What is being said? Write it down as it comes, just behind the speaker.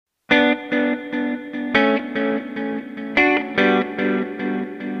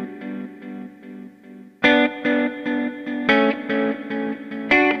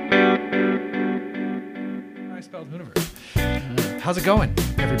How's it going,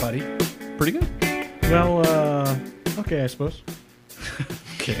 everybody? Pretty good. Well, okay, I suppose.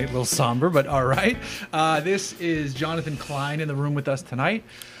 Okay, a little somber, but all right. This is Jonathon Klein in the room with us tonight.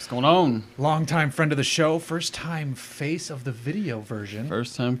 What's going on? Longtime friend of the show, first time face of the video version.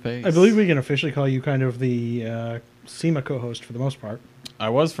 First time face. I believe we can officially call you kind of the SEMA co-host for the most part. I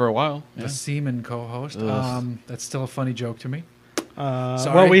was for a while. The Yeah. Seaman co-host. Ugh. That's still a funny joke to me.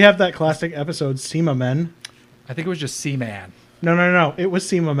 Well, we have that classic episode, SEMA Men. I think it was just Seaman. No. It was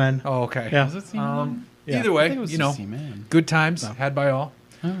SEMA Men. Oh, okay. Yeah. Was it Seaman? Yeah. Either I way, think it was you know, Seaman. good times had by all.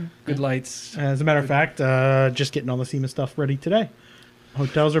 All right. Good lights. As a matter of fact, just getting all the SEMA stuff ready today.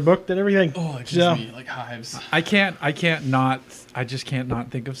 Hotels are booked and everything. Oh, it just So- me like hives. I just can't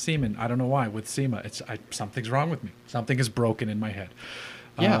not think of semen. I don't know why with SEMA. Something's wrong with me. Something is broken in my head.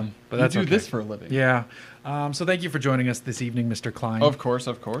 Yeah, but that's you do okay. this for a living. Yeah. So thank you for joining us this evening, Mr. Klein. Of course,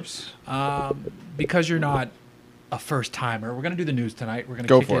 of course. Because you're not a first timer, we're gonna do the news tonight. We're gonna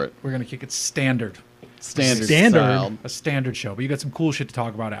Go kick for it. We're gonna kick it standard, Standard. Standard. a standard show. But you got some cool shit to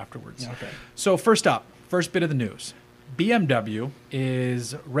talk about afterwards. Okay. So first bit of the news. BMW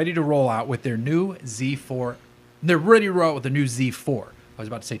is ready to roll out with their new Z4. They're ready to roll out with the new Z4. I was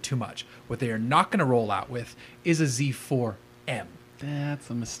about to say too much. What they are not going to roll out with is a Z4M. That's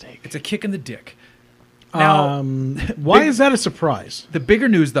a mistake. It's a kick in the dick. Now, Why is that a surprise? the bigger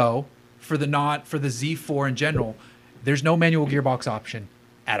news though, for the Z4 in general, there's no manual gearbox option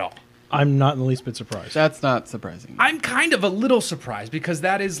at all. I'm not in the least bit surprised. That's not surprising. I'm kind of a little surprised because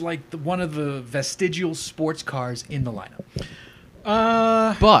that is like one of the vestigial sports cars in the lineup.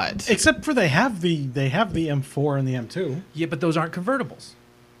 But Except for they have the M4 and the M2. Yeah, but those aren't convertibles.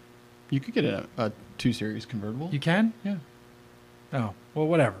 you could get a 2 Series convertible. You can? Yeah. Oh, well,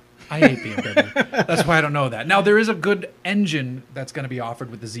 whatever. I hate BMW. That's why I don't know that. Now, there is a good engine that's going to be offered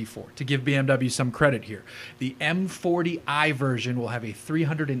with the Z4, to give BMW some credit here. The M40i version will have a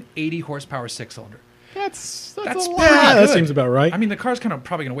 380 horsepower six-cylinder. That's That's a pretty lot. Yeah, that good. seems about right. I mean, the car's probably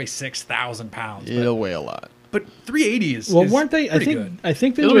going to weigh 6,000 pounds. It'll weigh a lot. But 380 is Well, is weren't they? pretty good. I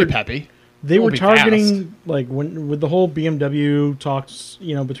think they It'll were be peppy. They It'll were be targeting fast. like when with the whole BMW talks,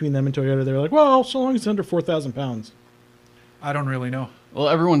 between them and Toyota. They were like, well, so long as it's under 4,000 pounds. I don't really know. Well,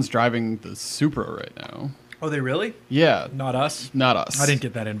 everyone's driving the Supra right now. Oh, they really? Yeah. Not us. Not us. I didn't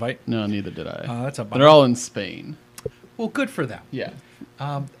get that invite. No, neither did I. That's a bummer. They're all in Spain. Well, good for them. Yeah.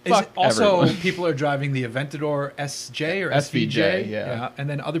 Is Fuck it also, everyone. people are driving the Aventador SJ or SVJ, SVJ? yeah. And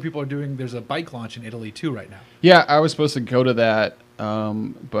then other people are there's a bike launch in Italy too right now. Yeah, I was supposed to go to that,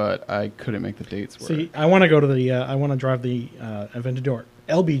 but I couldn't make the dates work. See, I want to go to the. I want to drive the Aventador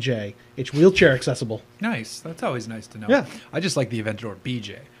LBJ. It's wheelchair accessible. Nice. That's always nice to know. Yeah. I just like the Aventador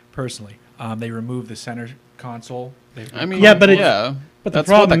BJ, personally. They removed the center console. I mean, Yeah, but it- yeah, But the that's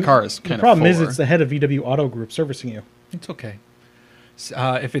problem, what the car is kind the of problem is for. it's the head of VW Auto Group servicing you. It's okay.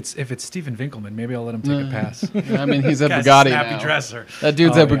 If it's Steven Winkelmann, maybe I'll let him take a pass. I mean, he's at Guy's a Bugatti snappy now. dresser. That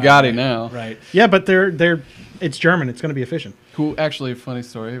dude's Oh, at yeah, Bugatti right, now. Right. Yeah, but it's German. It's going to be efficient. Who actually, funny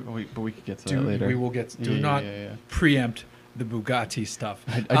story, but we could get to that later. We will get. Do Yeah, not yeah. preempt the Bugatti stuff.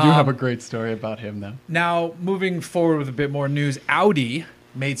 I do have a great story about him though. Now, moving forward with a bit more news, Audi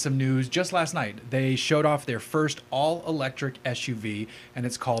made some news just last night. They showed off their first all-electric SUV, and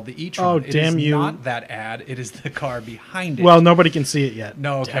it's called the e-tron. Oh, It damn is you. not that ad. It is the car behind it. Well, nobody can see it yet.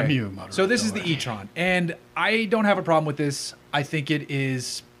 no, okay. Damn you, Motorola. So this is the e-tron, and I don't have a problem with this. I think it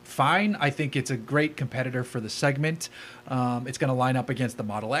is fine. I think it's a great competitor for the segment. It's going to line up against the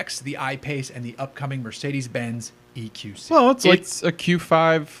Model X, the I-Pace, and the upcoming Mercedes-Benz EQC. Well, it's like It's a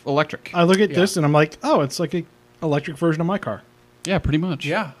Q5 electric. I look at Yeah. this and I'm like, oh, it's like a electric version of my car. Yeah, pretty much.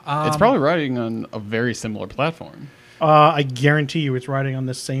 yeah. It's probably riding on a very similar platform. I guarantee you, it's riding on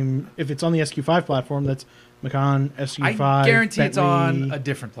the same. If it's on the SQ5 platform, that's Macan SQ5. I guarantee it's on Bentley. a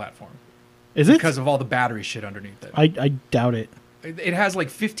different platform Is it? because of all the battery shit underneath it. I doubt it. It has like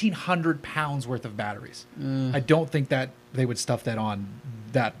 1,500 pounds worth of batteries. I don't think that they would stuff that on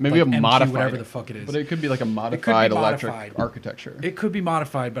that. Maybe like, a MQ, modified, whatever the fuck it is. But it could be like a could be modified electric modified. architecture. It could be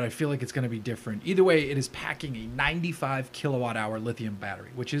modified, but I feel like it's going to be different. Either way, it is packing a 95 kilowatt hour lithium battery,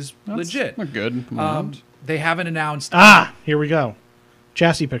 which is That's legit. a good amount. They haven't announced. Here we go.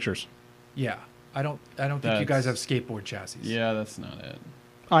 Chassis pictures. Yeah, I don't think you guys have skateboard chassis. Yeah, that's not it.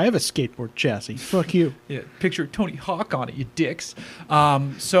 I have a skateboard chassis. Fuck you. Yeah, picture Tony Hawk on it, you dicks.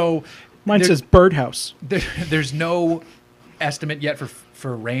 So Mine there- says Birdhouse. there's no estimate yet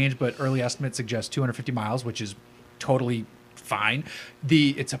for range, but early estimates suggest 250 miles, which is totally fine.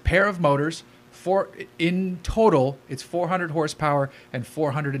 It's a pair of motors. In total, it's 400 horsepower and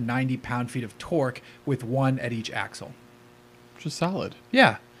 490 pound-feet of torque with one at each axle. Which is solid.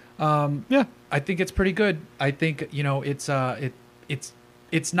 Yeah. Yeah. I think it's pretty good. I think, it's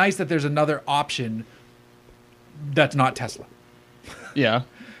it's nice that there's another option that's not Tesla. Yeah.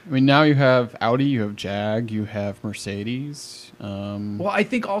 I mean, now you have Audi, you have Jag, you have Mercedes. Well, I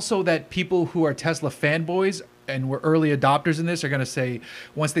think also that people who are Tesla fanboys and were early adopters in this are going to say,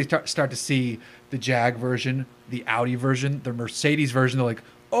 once they start to see the Jag version, the Audi version, the Mercedes version, they're like,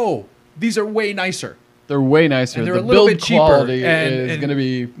 oh, these are way nicer. They're way nicer. And they're the a little build bit cheaper, quality and is going to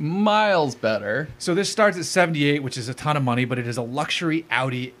be miles better. So this starts at 78, which is a ton of money, but it is a luxury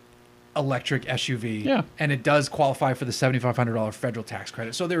Audi electric SUV. Yeah. And it does qualify for the $7,500 federal tax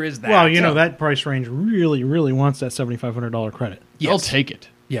credit. So there is that. Well, you know, So- that price range really, really wants that $7,500 credit. Yes. I'll take it.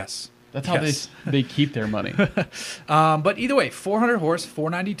 Yes. That's how Yes. they keep their money. But either way, 400 horse,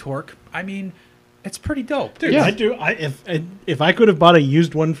 490 torque. I mean, it's pretty dope. Dude, Yeah. I do. If I could have bought a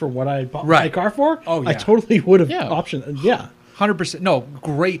used one for what I bought my Right. car for, Oh, I yeah. totally would have Yeah. optioned. Yeah. 100%. No,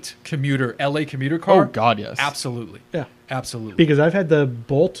 great commuter, LA commuter Oh, car. God, yes. Absolutely. Yeah. Absolutely. Because I've had the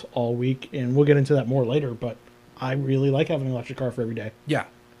Bolt all week, and we'll get into that more later, but I really like having an electric car for every day. Yeah.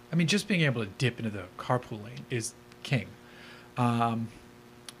 I mean, just being able to dip into the carpool lane is king.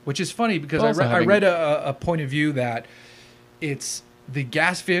 Which is funny because Also I read a point of view that it's the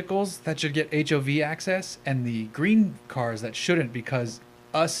gas vehicles that should get HOV access and the green cars that shouldn't, because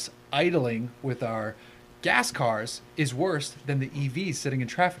us idling with our gas cars is worse than the EVs sitting in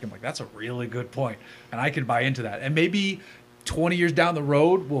traffic. I'm like, that's a really good point, and I can buy into that. And maybe 20 years down the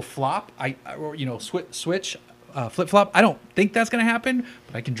road will flop. Or switch, flip flop. I don't think that's going to happen,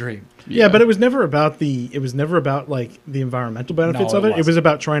 but I can dream. Yeah, but it was never about like the environmental benefits No, of it it. It was wasn't.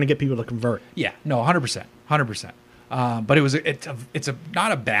 about trying to get people to convert. Yeah, no, 100%, 100%. But it's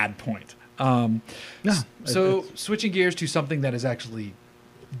not a bad point. No, So switching gears to something that is actually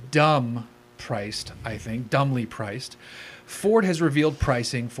dumbly priced. Ford has revealed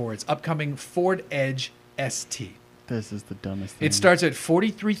pricing for its upcoming Ford Edge ST. This is the dumbest thing. It starts at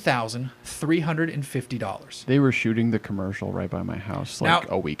 $43,350. They were shooting the commercial right by my house like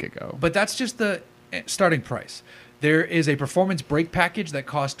Now- a week ago. But that's just the starting price. There is a performance brake package that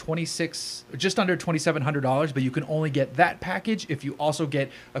costs just under $2,700, but you can only get that package if you also get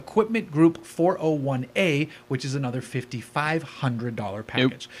Equipment Group 401A, which is another $5,500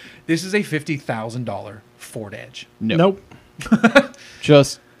 package. This is a $50,000 Ford Edge. no. Nope.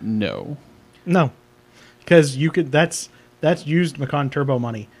 Just no. No. Because you could that's used Macan Turbo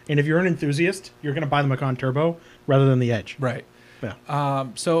money. And if you're an enthusiast, you're gonna buy the Macan Turbo rather than the Edge. Right. Yeah.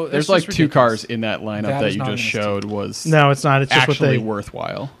 So There's that's like just two ridiculous. cars in that lineup That that is you not just an ST. showed was No, it's not. It's just what actually they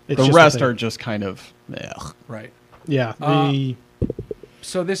worthwhile. It's The just what rest they- are just kind of Right. Yeah.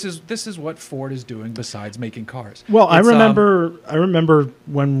 So this is what Ford is doing besides making cars. Well, I It's, remember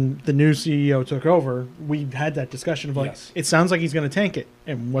when the new CEO took over, we had that discussion of like, Yes. it sounds like he's going to tank it.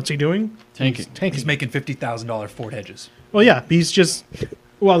 And what's he doing? Tanking. He's tanking. he's making $50,000 Ford Edges. Well, yeah, he's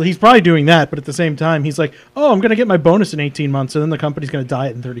probably doing that, but at the same time, he's like, oh, I'm going to get my bonus in 18 months, and then the company's going to die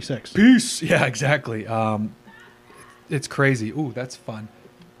in 36. Peace. Yeah, exactly. It's crazy. Ooh, that's fun.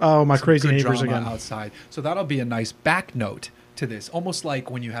 Oh, my crazy Good neighbors drama again. outside. So that'll be a nice back note to this, almost like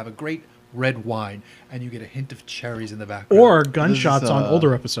when you have a great red wine and you get a hint of cherries in the background. Or gunshots on older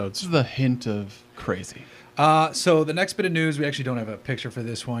This episodes. is the hint of crazy. So the next bit of news, we actually don't have a picture for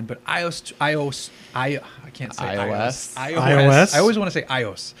this one, but I can't say iOS. iOS? I always want to say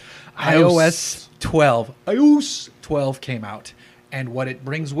iOS. iOS 12 came out, and what it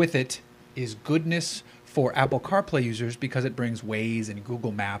brings with it is goodness for Apple CarPlay users because it brings Waze and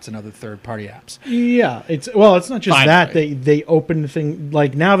Google Maps and other third-party apps. Yeah, it's not just that. Finally. They open the thing,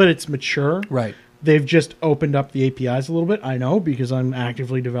 like now that it's mature, Right. they've just opened up the APIs a little bit. I know because I'm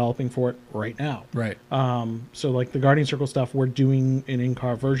actively developing for it right now. Right. So like the Guardian Circle stuff, we're doing an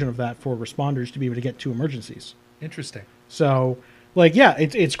in-car version of that for responders to be able to get to emergencies. Interesting. So like, yeah,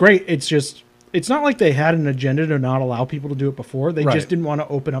 it's great. It's just, it's not like they had an agenda to not allow people to do it before. They Right. just didn't want to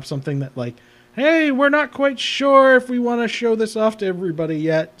open up something that like, hey, we're not quite sure if we want to show this off to everybody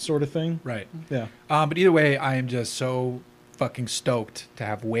yet, sort of thing. Right. Yeah. But either way, I am just so fucking stoked to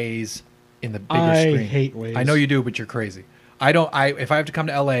have Waze in the bigger I screen. hate Waze. I know you do, but you're crazy. If I have to come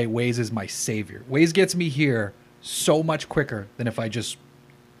to LA, Waze is my savior. Waze gets me here so much quicker than if I just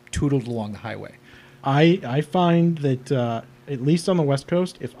tootled along the highway. I find that at least on the West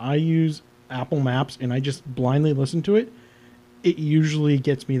Coast, if I use Apple Maps and I just blindly listen to it, it usually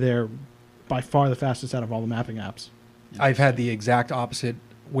gets me there by far the fastest out of all the mapping apps. I've had the exact opposite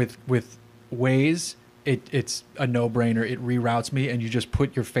with Waze. It's a no-brainer. It reroutes me, and you just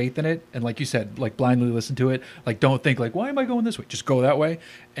put your faith in it. And like you said, like blindly listen to it. Like don't think like, why am I going this way? Just go that way.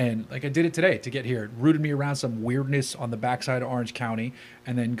 And like I did it today to get here. It routed me around some weirdness on the backside of Orange County,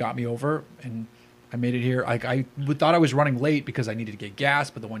 and then got me over. And I made it here. Like thought I was running late because I needed to get gas,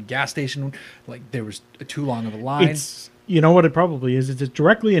 but the one gas station, like there was too long of a line. It's, you know what it probably is? It's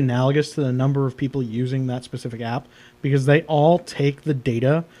directly analogous to the number of people using that specific app because they all take the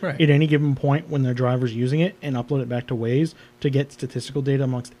data Right. at any given point when their driver's using it and upload it back to Waze to get statistical data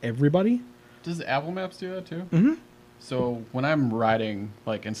amongst everybody. Does Apple Maps do that too? Mm-hmm. So when I'm riding,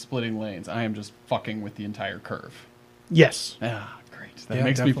 like, and splitting lanes, I am just fucking with the entire curve. Yes. Ah, great. That Yeah,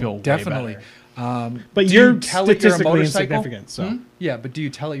 makes me feel way definitely. better. But Do you're you tell it you're a statistically motorcycle? insignificant. So Yeah, but do you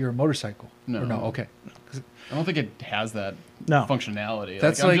tell it you're a motorcycle? No. Or no. Okay. I don't think it has that No. functionality.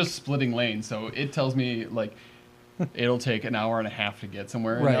 That's I'm like- just splitting lanes, so it tells me, like, it'll take an hour and a half to get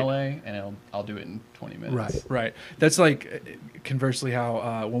somewhere Right. in LA, and I'll do it in 20 minutes. Right, right. That's like conversely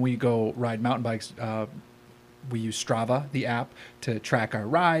how when we go ride mountain bikes, we use Strava, the app, to track our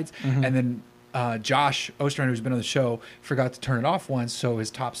rides, and then Josh Ostrander, who's been on the show, forgot to turn it off once, so his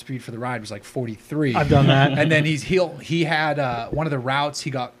top speed for the ride was like 43. I've done that. And then he had one of the routes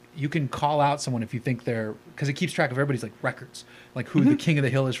you can call out someone if you think they're, because it keeps track of everybody's like records, like who the king of the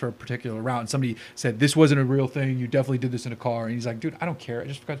hill is for a particular route. And somebody said, this wasn't a real thing. You definitely did this in a car. And he's like, dude, I don't care. I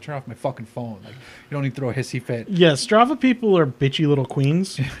just forgot to turn off my fucking phone. Like, you don't need to throw a hissy fit. Yeah, Strava people are bitchy little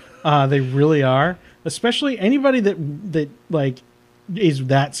queens. They really are. Especially anybody that like is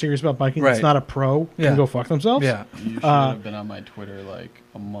that serious about biking that's Right. not a pro Yeah. can go fuck themselves. Yeah. You should have been on my Twitter like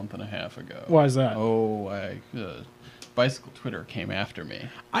a month and a half ago. Why is that? Oh, bicycle Twitter came after me.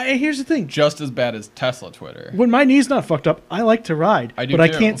 Here's the thing. Just as bad as Tesla Twitter. When my knee's not fucked up, I like to ride. I do but I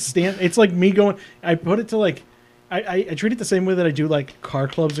too. can't stand. It's like me going. I put it to like. I treat it the same way that I do like car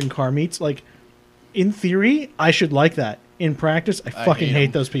clubs and car meets. Like, in theory, I should like that. In practice, I fucking hate hate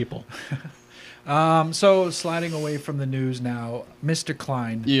 'em. those people. So sliding away from the news now, Mr.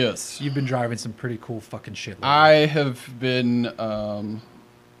 Klein, Yes. you've been driving some pretty cool fucking shit lately. I have been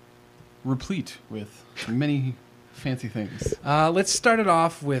replete with many fancy things. Let's start it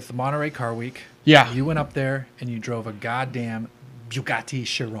off with Monterey Car Week. Yeah. You went up there and you drove a goddamn Bugatti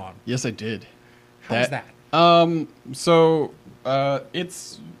Chiron. Yes, I did. How was that?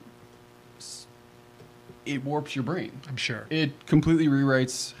 It warps your brain. I'm sure. It completely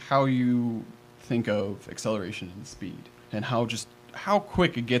rewrites how you think of acceleration and speed, and how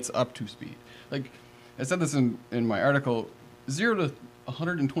quick it gets up to speed. Like I said this in my article, 0 to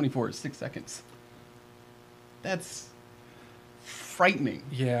 124 is 6 seconds. That's frightening.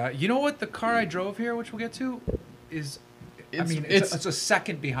 Yeah. You know what? The car I drove here, which we'll get to, is, It's it's a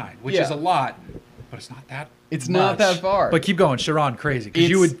second behind, which Yeah. is a lot, but it's not that. It's not that far. But keep going, Chiron, crazy. Because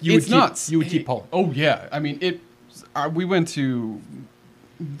you would it's keep, nuts. You would keep pulling. Oh yeah, I mean it. We went to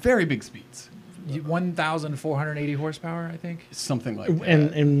very big speeds, 1,480 horsepower, I think. something like that.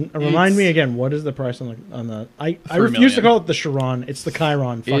 And remind me It's- again, what is the price on the? I 3 refuse to million. call it the Chiron. It's the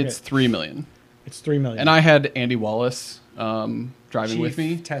Chiron. Fuck It's it. 3 million. It's 3 million. And I had Andy Wallace driving with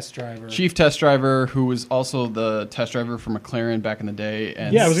me. Test driver. Chief test driver, who was also the test driver for McLaren back in the day.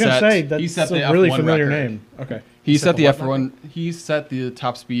 And I was gonna say he set that's the a really F1 familiar record. name. Okay. He set set the the what F1. He set the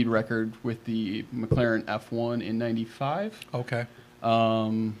top speed record with the McLaren F1 in '95. Okay.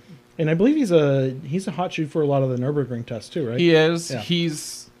 Um, And I believe he's a hot shoe for a lot of the Nürburgring tests too, right? he is. Yeah.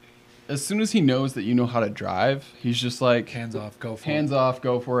 He's as soon as he knows that you know how to drive, he's just like Hands off, go for hands it. off,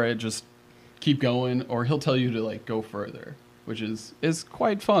 go for it. Just keep going, or he'll tell you to like go further, which is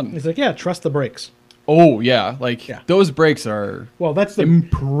quite fun. He's like, yeah, trust the brakes. Oh yeah, like Yeah. those brakes are Well, that's the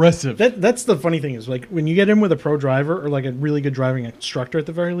impressive. that's the funny thing is like when you get in with a pro driver or like a really good driving instructor at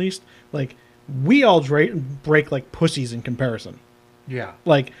the very least, like we all brake like pussies in comparison. Yeah.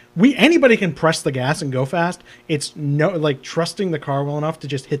 Like anybody can press the gas and go fast. It's no like trusting the car well enough to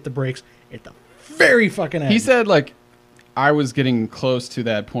just hit the brakes at the very fucking end. He said like I was getting close to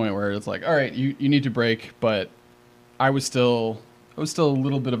that point where it's like, all right, you need to brake, but I was still a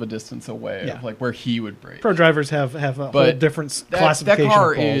little bit of a distance away Yeah. of like where he would brake. pro drivers have a whole But different that classification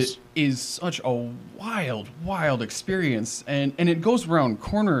car of poles. is such a wild experience, and it goes around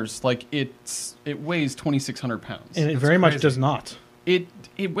corners like it weighs 2,600 pounds. And it That's very much crazy. does not.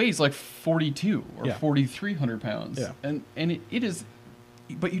 It weighs like 42 or Yeah. 4,300 pounds. Yeah. And it is,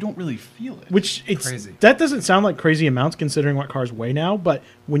 but you don't really feel it. Which it's Crazy. that doesn't sound like crazy amounts considering what cars weigh now, but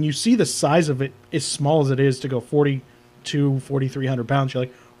when you see the size of it, as small as it is to go 4,300 pounds, you're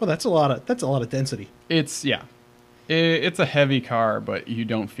like, well, that's a lot of density. It's it's a heavy car, but you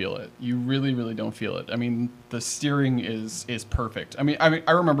don't feel it. You really, really don't feel it. I mean, the steering is perfect. I mean,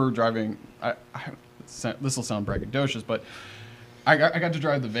 I remember driving. This will sound braggadocious, but I got to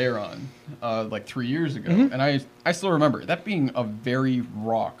drive the Veyron like 3 years ago, Mm-hmm. and I still remember that being a very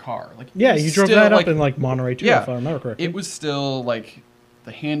raw car. Like Yeah, it was you drove still, that like, up in like Monterey too, yeah, if I remember correctly. it was still like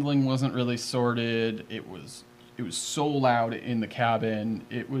the handling wasn't really sorted. It was so loud in the cabin.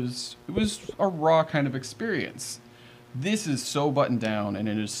 It was a raw kind of experience. This is so buttoned down, and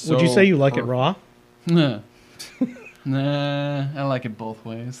it is so. Would you say you like it raw? Nah, I like it both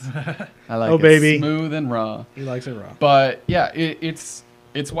ways. I like it baby. smooth and raw. He likes it raw. But yeah, it's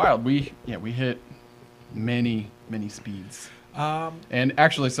wild. We hit many speeds. And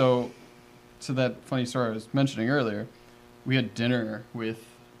actually, so that funny story I was mentioning earlier, we had dinner with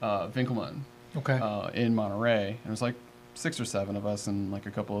Winkelmann in Monterey, and it was like 6 or 7 of us, and like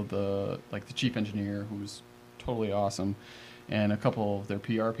a couple of the chief engineer, who was totally awesome, and a couple of their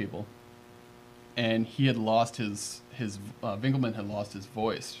PR people. And he had lost his Winkelmann had lost his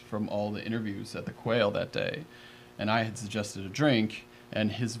voice from all the interviews at the Quail that day, and I had suggested a drink,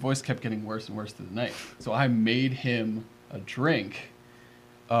 and his voice kept getting worse and worse through the night. So I made him a drink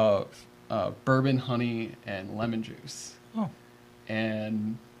of bourbon, honey, and lemon juice. Oh.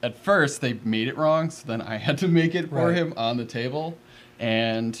 And at first they made it wrong, so then I had to make it for him on the table,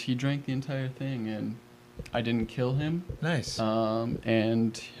 and he drank the entire thing, and I didn't kill him. Nice.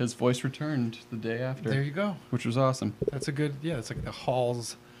 And his voice returned the day after. There you go. Which was awesome. That's a good. Yeah, it's like the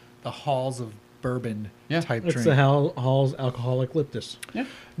halls of bourbon type It's drink. the Hall's alcoholic Liptus. Yeah.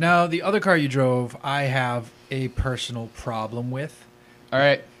 Now, the other car you drove, I have a personal problem with. All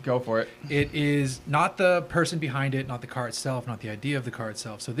right, go for it. It is not the person behind it, not the car itself, not the idea of the car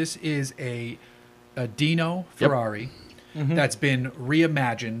itself. So this is a Dino Ferrari that's been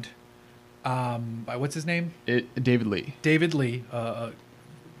reimagined by, what's his name? David Lee. David Lee,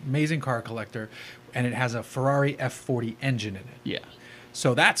 amazing car collector, and it has a Ferrari F40 engine in it. Yeah.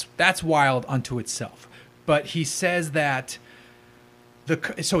 So that's wild unto itself. But he says that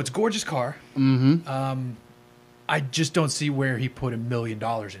so it's a gorgeous car. Mm-hmm. I just don't see where he put $1 million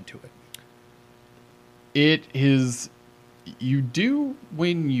into it. It is. You do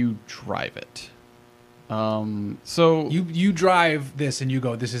when you drive it. So You drive this and you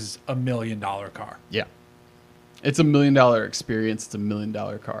go, this is $1 million car. yeah, it's $1 million experience. It's $1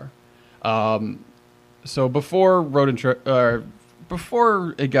 million car. So before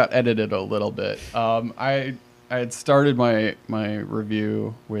before it got edited a little bit, I had started my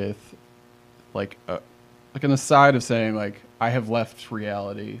review with like an aside of saying like I have left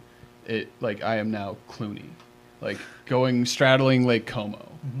reality. I am now Clooney, like straddling Lake Como.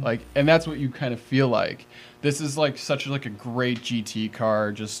 Mm-hmm. And that's what you kind of feel like. This is like such a great GT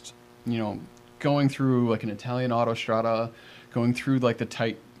car, just, going through like an Italian autostrada, going through like the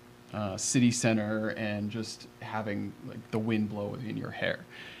tight city center, and just having like the wind blow in your hair.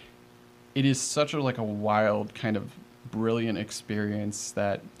 It is such a wild kind of brilliant experience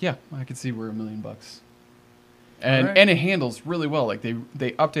that I could see we're $1 million. And it handles really well. Like they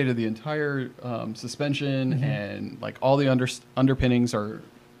updated the entire suspension, and like all the underpinnings are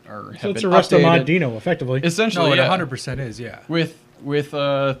So have it's been a Resto Mod updated. Dino, effectively. Essentially, No, it yeah. 100% is, yeah. With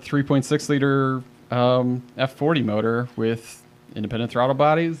a 3.6 liter F40 motor with independent throttle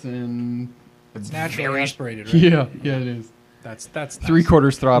bodies, and It's naturally aspirated, right? yeah, it is. That's nice.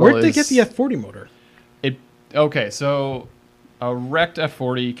 3/4 throttle. Where'd they get the F40 motor? So a wrecked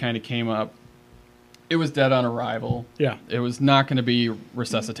F40 kind of came up. It was dead on arrival. Yeah. It was not going to be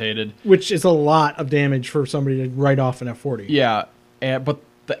resuscitated. Which is a lot of damage for somebody to write off an F40. Yeah, but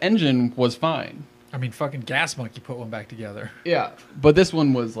the engine was fine. I mean, fucking Gas Monkey put one back together. Yeah, but this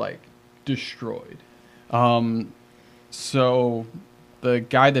one was destroyed. So the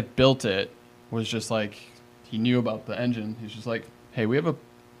guy that built it was just he knew about the engine. He's just like, hey, want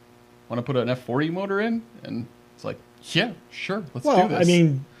to put an F40 motor in? And it's like, yeah, sure, let's do this. I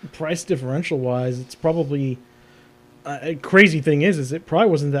mean, price differential wise, it's probably a crazy thing is it probably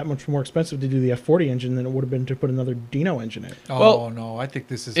wasn't that much more expensive to do the F40 engine than it would have been to put another Dino engine in. Oh, Well, no, I think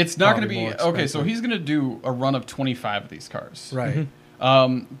this is it's not going to probably be more okay. So expensive. he's going to do a run of 25 of these cars. Right.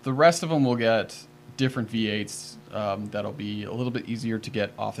 The rest of them will get different V8s that'll be a little bit easier to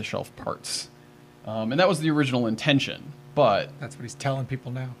get off-the-shelf parts. And that was the original intention. But That's what he's telling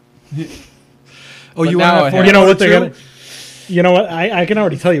people now. But you now want it to has- You know what they're gonna. You know what? I can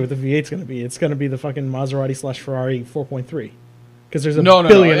already tell you what the V8's going to be. It's going to be the fucking Maserati / Ferrari 4.3. Because there's a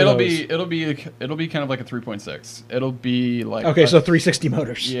billion of those. It'll be kind of like a 3.6. It'll be like Okay, so 360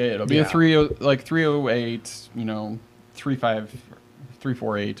 motors. yeah, it'll be a 308, 35,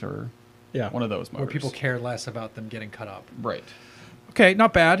 348 or Yeah. one of those motors. Where people care less about them getting cut up. Right. Okay,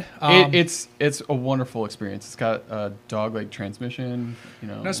 not bad. It's a wonderful experience. It's got a dog-leg transmission,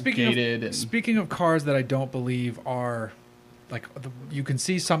 Now, gated. speaking of cars that I don't believe are you can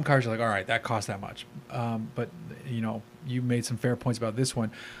see some cars you're like, all right, that cost that much. But you made some fair points about this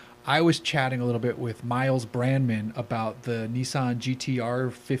one. I was chatting a little bit with Miles Brandman about the Nissan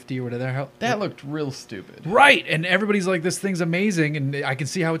GTR 50 or whatever the hell. That looked real stupid. Right, and everybody's like, "This thing's amazing," and I can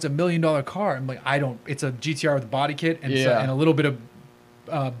see how it's $1 million car. I'm like, I don't. It's a GTR with a body kit and, Yeah. and a little bit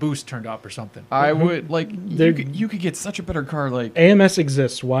of boost turned up or something. I would like They're- you could get such a better car like AMS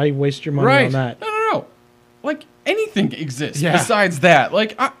exists. Why waste your money Right. on that? no. Like anything exists Yeah. besides that.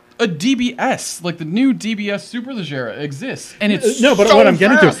 Like a DBS, like the new DBS Superleggera exists, and it's No, but so what I'm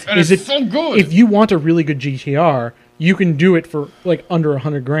getting to fast, and is it's so good. if you want a really good GTR, you can do it for like under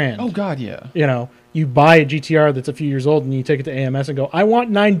 $100,000. oh God, yeah. You know, you buy a GTR that's a few years old and you take it to AMS and go, I want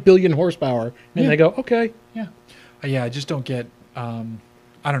 9 billion horsepower, and Yeah. they go, okay. Yeah. Yeah, I just don't get.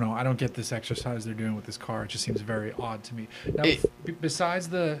 I don't know. I don't get this exercise they're doing with this car. It just seems very odd to me. Now, besides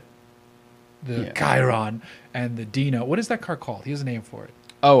the Yeah. Chiron and the Dino, what is that car called? He has a name for it.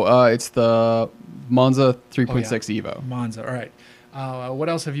 Oh, it's the Monza 3.6 Oh, yeah. Evo. Monza. All right. What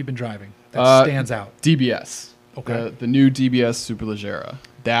else have you been driving that stands out? DBS. Okay. The new DBS Superleggera.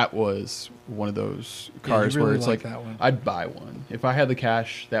 That was one of those cars really where it's like like that one. I'd buy one if I had the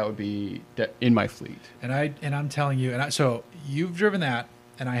cash. That would be in my fleet. And I'm telling you, so you've driven that,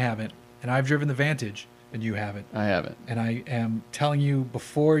 and I haven't, and I've driven the Vantage, and you haven't, I haven't. and I am telling you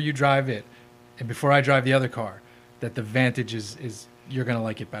before you drive it, and before I drive the other car, that the Vantage is you're gonna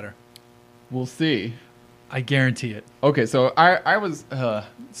like it better. We'll see. I guarantee it. Okay, so I was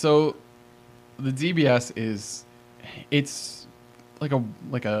so the DBS it's like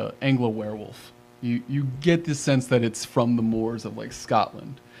a Anglo werewolf. You get the sense that it's from the moors of like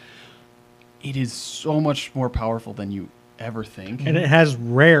Scotland. It is so much more powerful than you ever think. And it has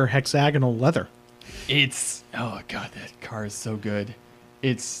rare hexagonal leather. It's oh God, that car is so good.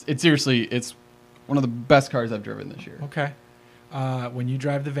 It's seriously it's one of the best cars I've driven this year. Okay. When you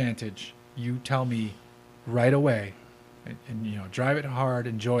drive the Vantage, you tell me right away, and you know, drive it hard,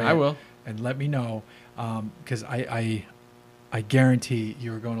 enjoy it. I will. And let me know, because I guarantee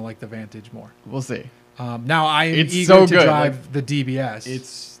you're going to like the Vantage more. We'll see. Now I am It's eager so to good, drive the DBS.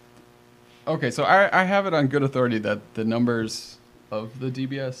 It's okay. So I have it on good authority that the numbers of the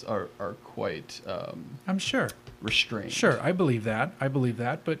DBS are quite I'm sure. restrained. Sure, I believe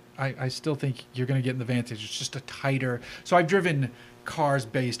that. But I still think you're going to get in the Vantage. It's just a tighter. So I've driven cars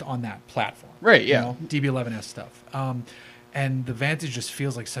based on that platform. Right, you yeah. know, DB11S stuff. And the Vantage just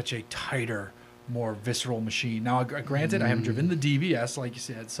feels like such a tighter, more visceral machine. Now, granted, I haven't driven the DBS, like you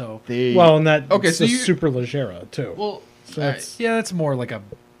said. So, Well, and that Okay, it's so a you- Superleggera too. Well, So it's- yeah, that's more like a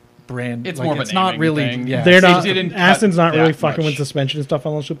brand. It's like, more of a it's not naming really. thing. Yeah, They're they not. didn't cut Aston's not really that fucking much. with suspension and stuff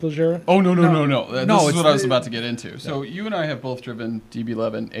on the Superleggera. Oh no. No, This it's is what I was the- about to get into. So you and I have both driven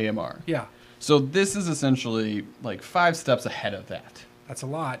DB11 AMR. Yeah, So this is essentially like 5 steps ahead of that. that's a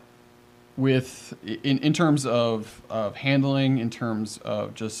lot. With in terms of handling, in terms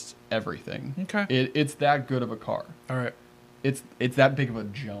of just everything. Okay. It's that good of a car. All right. It's that big of a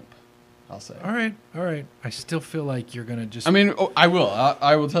jump, I'll say. All right. I still feel like you're gonna just. I mean, I will.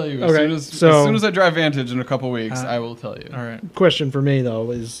 I will tell you Okay, as so- soon as I drive Vantage in a couple weeks. Uh, I will tell you. all right. Question for me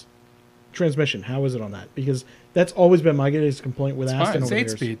though is transmission. How is it on that? Because that's always been my biggest complaint with It's Aston fine. over It's the 8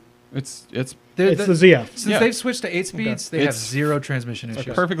 years. speed. It's It's the ZF. Since Yeah. they've switched to 8 speeds, they have It's- 0 transmission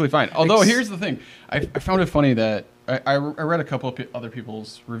issues. perfectly fine. Although Ex- here's the thing, I found it funny that I read a couple of other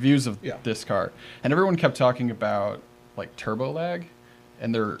people's reviews of Yeah. this car, and everyone kept talking about like turbo lag,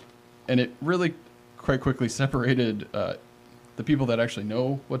 and it really quite quickly separated the people that actually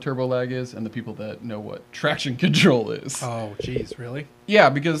know what turbo lag is and the people that know what traction control is. Oh, geez, really? Yeah,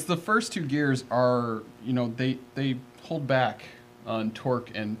 because the first 2 gears are, they hold back on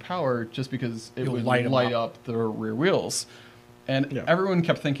torque and power just because it You'll would light 'em light up. up the rear wheels. And Yeah. everyone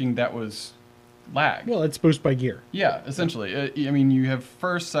kept thinking that was lag. Well, it's boost by gear. Yeah, essentially. I mean, you have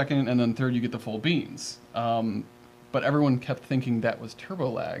first, second, and then third, you get the full beans. But everyone kept thinking that was turbo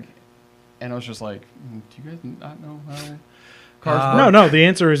lag. And I was just like, do you guys not know how cars work? No. The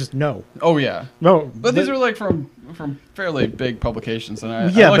answer is no. Oh, yeah. No. But these are like from fairly big publications, and I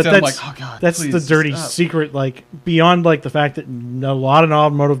yeah, looked but at them that's like, oh god, that's please the dirty stop. secret. Like beyond like the fact that a lot of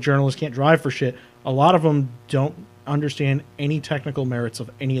automotive journalists can't drive for shit. A lot of them don't understand any technical merits of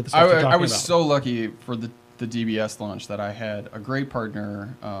any of the stuff they're I talking was about. so lucky for the DBS launch that I had a great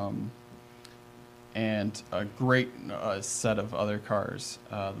partner and a great set of other cars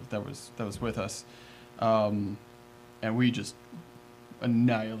that was with us, and we just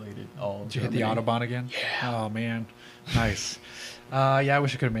annihilated all. Did you hit the Germany. Autobahn again? Yeah. Oh, man. Nice. Yeah, I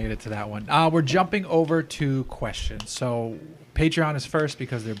wish I could have made it to that one. We're jumping over to questions. So Patreon is first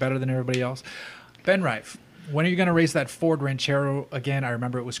because they're better than everybody else. Ben Reif, When are you going to race that Ford Ranchero again? I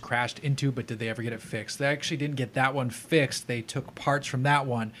remember it was crashed into, but did they ever get it fixed? They actually didn't get that one fixed. They took parts from that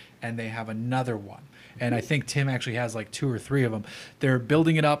one, and they have another one. And I think Tim actually has like 2 or 3 of them. They're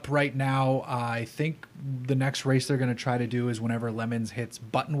building it up right now. I think the next race they're going to try to do is whenever Lemons hits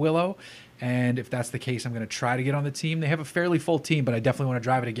Button Willow. And if that's the case, I'm going to try to get on the team. They have a fairly full team, but I definitely want to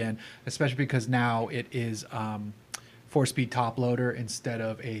drive it again, especially because now it is 4-speed top loader instead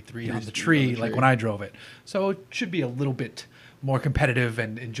of a 3 on the tree like when I drove it. So it should be a little bit more competitive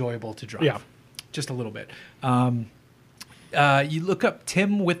and enjoyable to drive. Yeah. Just a little bit. You look up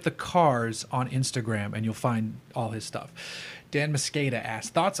Tim with the Cars on Instagram, and you'll find all his stuff. Dan Mosqueda asks,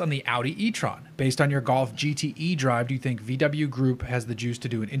 thoughts on the Audi e-tron? Based on your Golf GTE drive, do you think VW Group has the juice to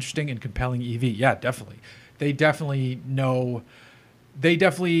do an interesting and compelling EV? Yeah, definitely. They definitely know. They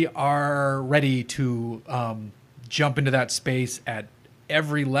definitely are ready to jump into that space at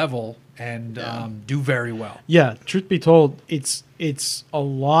every level and do very well. Yeah, truth be told, it's a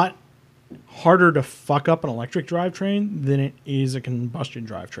lot harder to fuck up an electric drivetrain than it is a combustion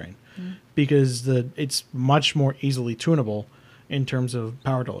drivetrain because it's much more easily tunable in terms of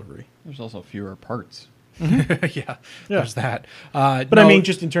power delivery. There's also fewer parts. Yeah, there's that. But I mean,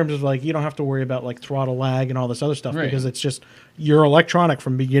 just in terms of like, you don't have to worry about like throttle lag and all this other stuff because it's just you're electronic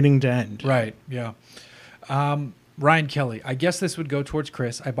from beginning to end. Right. Yeah. Ryan Kelly, I guess this would go towards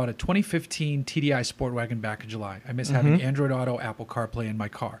Chris. I bought a 2015 TDI Sport Wagon back in July. I miss having Android Auto, Apple CarPlay in my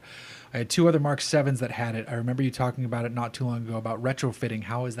car. I had 2 other Mark 7s that had it. I remember you talking about it not too long ago about retrofitting.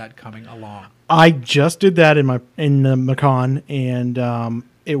 How is that coming along? I just did that in the Macan, and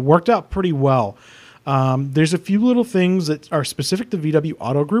it worked out pretty well. There's a few little things that are specific to VW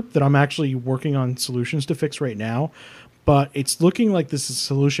Auto Group that I'm actually working on solutions to fix right now. But it's looking like this is a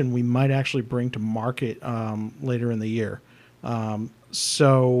solution we might actually bring to market later in the year.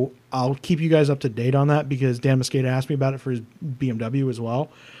 So I'll keep you guys up to date on that because Dan Mosqueda asked me about it for his BMW as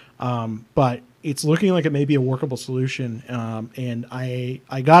well. But it's looking like it may be a workable solution. And I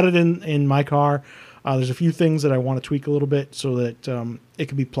got it in my car. There's a few things that I want to tweak a little bit so that it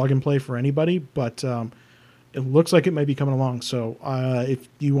can be plug and play for anybody. But it looks like it may be coming along. So if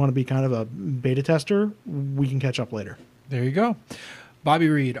you want to be kind of a beta tester, we can catch up later. There you go. Bobby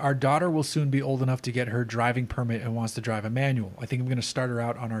Reed, our daughter will soon be old enough to get her driving permit and wants to drive a manual. I think I'm going to start her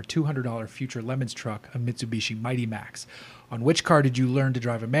out on our $200 future Lemons truck, a Mitsubishi Mighty Max. On which car did you learn to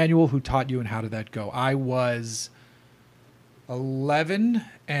drive a manual? Who taught you and how did that go? I was 11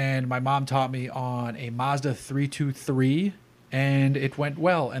 and my mom taught me on a Mazda 323 and it went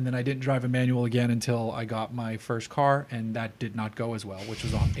well. And then I didn't drive a manual again until I got my first car, and that did not go as well, which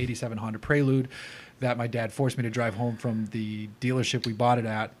was on 87 Honda Prelude that my dad forced me to drive home from the dealership we bought it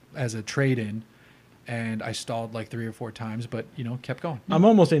at as a trade-in. And I stalled like 3 or 4 times, but, kept going. I'm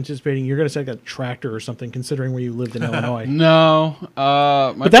almost anticipating you're going to say like a tractor or something, considering where you lived in Illinois. No.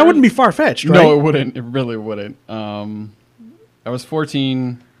 But that wouldn't be far-fetched, right? No, it wouldn't. It really wouldn't. I was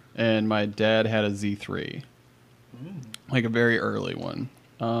 14, and my dad had a Z3. Like a very early one.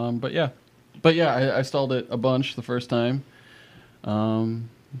 But yeah, I stalled it a bunch the first time.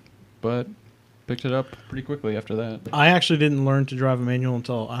 But picked it up pretty quickly after that. I actually didn't learn to drive a manual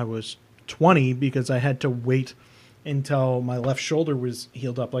until I was 20 because I had to wait until my left shoulder was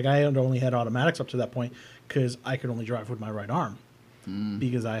healed up. Like I had only had automatics up to that point because I could only drive with my right arm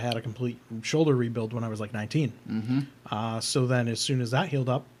because I had a complete shoulder rebuild when I was like 19. So then as soon as that healed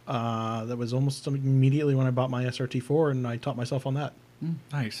up, that was almost immediately when I bought my SRT4 and I taught myself on that.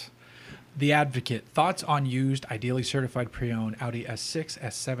 Nice. The Advocate, thoughts on used, ideally certified pre-owned Audi S6,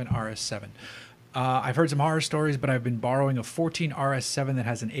 S7, RS7. I've heard some horror stories, but I've been borrowing a 14 RS7 that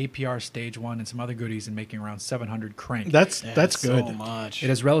has an APR stage 1 and some other goodies and making around 700 crank. That's good. So much. It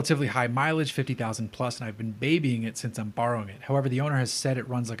has relatively high mileage, 50,000 plus, and I've been babying it since I'm borrowing it. However, the owner has said it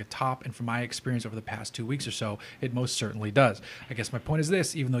runs like a top, and from my experience over the past 2 weeks or so, it most certainly does. I guess my point is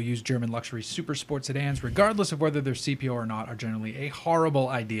this: even though used German luxury super sport sedans, regardless of whether they're CPO or not, are generally a horrible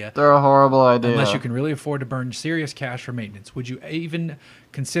idea. They're a horrible idea. Unless you can really afford to burn serious cash for maintenance. Would you even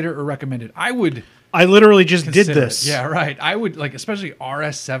consider or recommend it? I would. I literally just did this. Yeah, right. I would, especially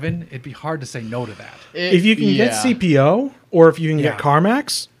RS7, it'd be hard to say no to that. If you can get CPO or if you can get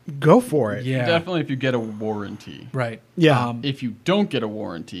CarMax, go for it. Yeah. Definitely if you get a warranty. Right. Yeah. If you don't get a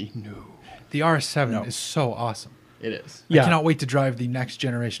warranty, no. The RS7 is so awesome. It is. I cannot wait to drive the next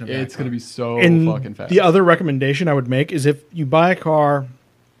generation of that It's going to be so and fucking fast. The other recommendation I would make is if you buy a car,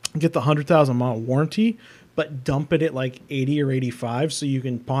 get the 100,000 mile warranty, but dump it at like 80 or 85 so you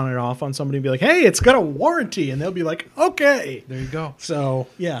can pawn it off on somebody and be like, hey, it's got a warranty. And they'll be like, okay. There you go. So,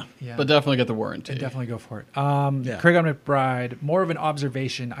 yeah. But definitely get the warranty. And definitely go for it. Craig on McBride, more of an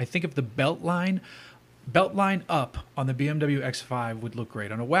observation. I think if the belt line Beltline up on the BMW X5 would look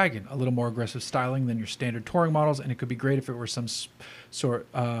great on a wagon. A little more aggressive styling than your standard touring models, and it could be great if it were some sort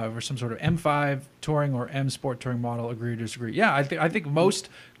of M5 touring or M Sport touring model. Agree or disagree? Yeah, I think most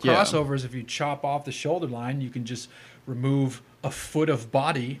crossovers, if you chop off the shoulder line, you can just remove a foot of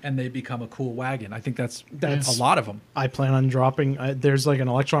body and they become a cool wagon. I think that's a lot of them. I plan on dropping. There's like an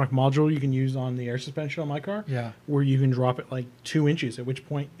electronic module you can use on the air suspension on my car. Yeah. Where you can drop it like 2 inches, at which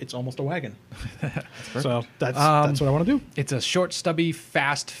point it's almost a wagon. So that's what I want to do. It's a short, stubby,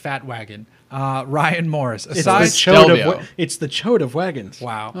 fast, fat wagon. Ryan Morris. It's Aside, it's the chode of wagons.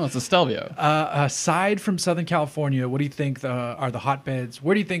 wow. Oh, it's a Stelvio. Aside from Southern California, what do you think are the hotbeds?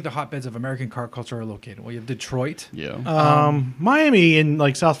 Where do you think the hotbeds of American car culture are located? Well, you have Detroit. Yeah. Miami in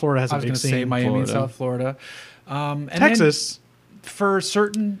like South Florida has I a was big going to scene. say Miami and Florida. South Florida. And Texas. then for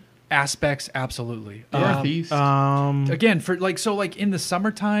certain aspects, absolutely. Northeast. Again, like in the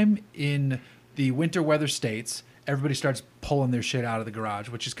summertime, in the winter weather states, everybody starts pulling their shit out of the garage,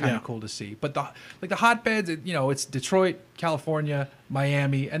 which is kind of cool to see. But the hotbeds, it's Detroit, California,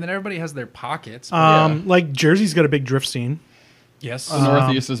 Miami, and then everybody has their pockets. Like Jersey's got a big drift scene Yes, the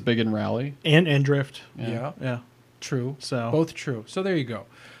Northeast is big in rally. and drift. yeah, true. So- both true. So there you go.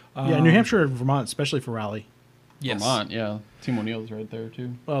 Yeah, New Hampshire and Vermont, especially for rally. Yes. Vermont, yeah. Team O'Neill's right there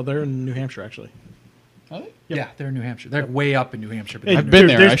too. Well, they're in New Hampshire actually. Are they? Yeah, they're in New Hampshire. They're way up in New Hampshire. But I've been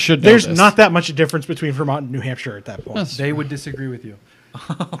there. I should know There's this. not that much difference between Vermont and New Hampshire at that point. they would disagree with you.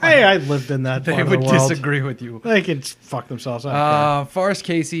 Hey, I lived in that They part of would the world. disagree with you. They can fuck themselves. I don't care. Forrest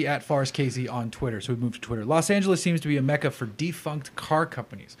Casey at Forrest Casey on Twitter. So we moved to Twitter. Los Angeles seems to be a mecca for defunct car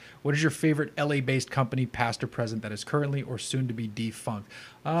companies. What is your favorite LA-based company, past or present, that is currently or soon to be defunct?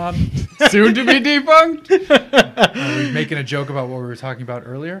 Soon to be defunct. Are we making a joke about what we were talking about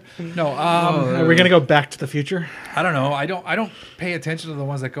earlier? No. Are we gonna go Back to the Future? I don't know. I don't pay attention to the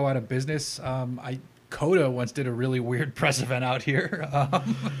ones that go out of business. Coda once did a really weird press event out here.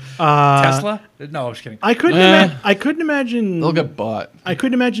 Tesla? No, I was kidding. I couldn't imagine. They'll get bought. I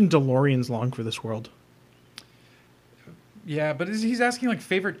couldn't imagine DeLorean's long for this world. Yeah, but he's asking like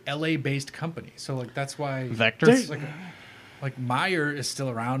favorite LA-based company. So like that's why Vector. It's like Meyer is still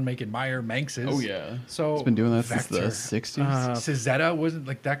around making Meyer Manxes. Oh yeah. So It's been doing that Vector. since the 60s. Cizetta wasn't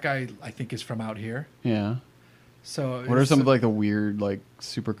like that guy. I think is from out here. yeah. So What are some of like the weird like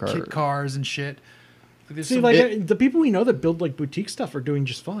supercar? kit cars and shit? There's See, some- like the people we know that build like boutique stuff are doing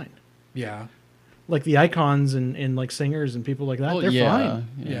just fine. yeah. Like the icons and like singers and people like that, Well, they're fine.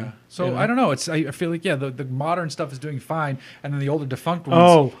 Yeah. So You know? I don't know. I feel like the modern stuff is doing fine, and then the older defunct ones.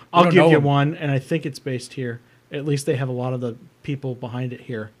 Oh, we I'll don't give know you them. one, and I think it's based here. At least they have a lot of the people behind it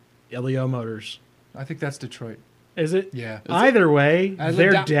here. LEO Motors. I think that's Detroit. Is it? Yeah. Either way, I live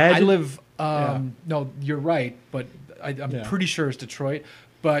they're down- dead. I live. Yeah. No, you're right, but I'm Yeah. pretty sure it's Detroit.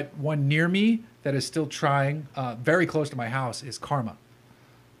 But one near me that is still trying, very close to my house, is Karma.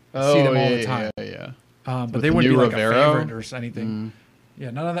 I see them all the time. Yeah. But With they the wouldn't be new like Rivero? a favorite or anything. Yeah,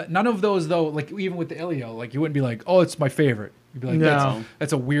 none of that. None of those though. Like even with the Elio, like you wouldn't be like, "Oh, it's my favorite." You'd be like, No.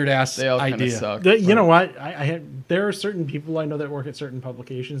 "That's a weird ass They all kind of idea." suck. You know what? There are certain people I know that work at certain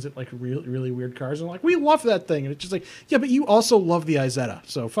publications that like really, really weird cars, and like we love that thing, and it's just like, yeah, but you also love the Izetta,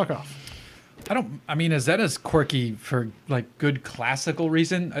 so fuck off. I mean, Azetta's quirky for like good classical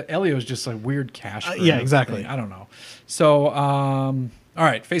reason. Elio's just like weird cash. grab yeah, exactly. thing. I don't know. So, all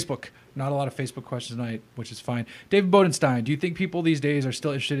right, Facebook. Not a lot of Facebook questions tonight, which is fine. David Bodenstein, do you think people these days are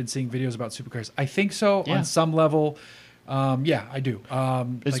still interested in seeing videos about supercars? I think so Yeah. on some level. Yeah, I do.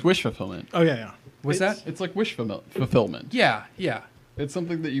 It's like, wish fulfillment. Oh yeah. what's that? It's like wish fulfillment. Yeah. It's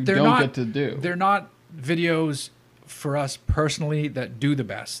something that you They're don't not- get to do. They're not videos for us personally that do the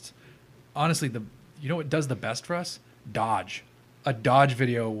best. Honestly, you know what does the best for us? Dodge. A Dodge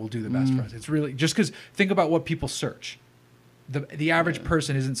video will do the best for us. It's really just because think about what people search. The average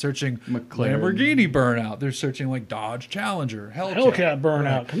person isn't searching McLaren. Lamborghini burnout. They're searching like Dodge Challenger, Hellcat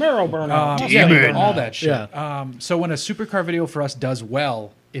burnout, Camaro burnout, yeah, Mustang burnout. all that shit. Yeah. So when a supercar video for us does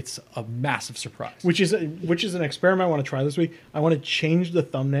well, it's a massive surprise. Which is an experiment I want to try this week. I want to change the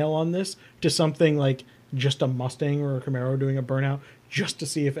thumbnail on this to something like just a Mustang or a Camaro doing a burnout, just to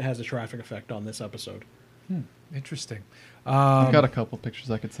see if it has a traffic effect on this episode. Interesting. I've got a couple pictures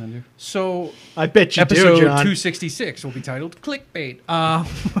I could send you. So I bet you episode do, John. 266 will be titled clickbait.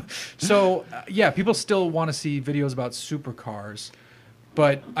 Yeah, people still want to see videos about supercars,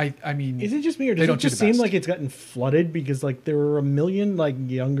 but I mean, Is it just me, or they does it don't do just the seem best. like it's gotten flooded because like there were a million like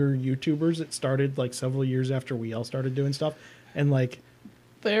younger YouTubers that started like several years after we all started doing stuff, and like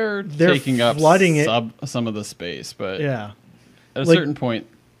They're They're taking up flooding it. some of the space, but yeah, at a Like- certain point,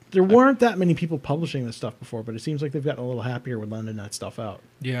 there weren't that many people publishing this stuff before, but it seems like they've gotten a little happier with lending that stuff out.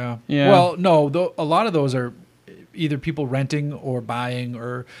 Yeah. Yeah. Well, no, a lot of those are either people renting or buying,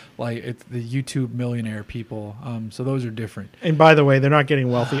 or like it's the YouTube millionaire people. So those are different. And by the way, they're not getting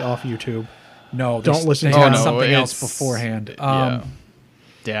wealthy off YouTube. No, Don't listen they to had them. something else it's- beforehand. Yeah.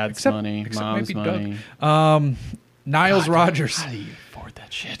 Dad's except- money, except mom's maybe money. Doug. Niles Rogers. How do you afford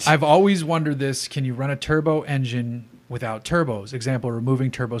that shit? I've always wondered this. Can you run a turbo engine without turbos? Example, removing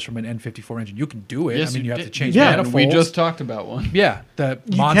turbos from an N54 engine. You can do it. I mean, you have to change Yeah, manifolds. We just talked about one. Yeah, the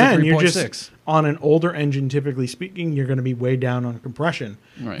You Monza can. You're 3.6. just on an older engine. Typically speaking, you're going to be way down on compression.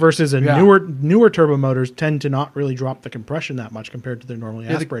 Right. Versus a Yeah. newer turbo motors tend to not really drop the compression that much compared to their normally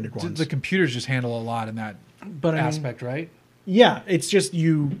aspirated ones. The computers just handle a lot in that But I mean, aspect, right? yeah, it's just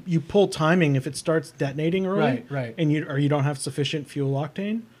you pull timing if it starts detonating early, Right. and you don't have sufficient fuel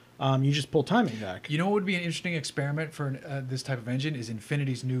octane. You just pull timing back. You know what would be an interesting experiment for this type of engine is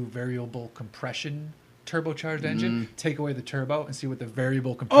Infinity's new variable compression turbocharged engine. Take away the turbo and see what the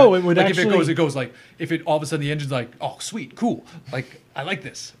variable compression. Oh, it would like actually- if it goes like if it all of a sudden the engine's like, oh sweet, cool, like I like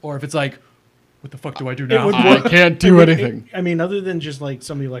this, or if it's like, what the fuck do I do now? would I work. can't do I mean, anything. I mean, other than just like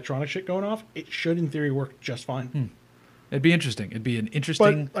some of the electronic shit going off, it should in theory work just fine. It'd be interesting. It'd be an But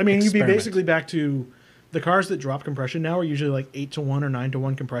interesting. I mean, you'd be experiment. basically back to the cars that drop compression now are usually like 8-to-1 or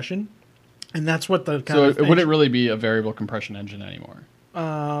 9-to-1 compression, and that's what the kind So of it wouldn't really be a variable compression engine anymore.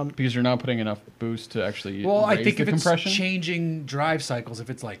 Because you're not putting enough boost to actually Well, I raise think the if compression. it's changing drive cycles, if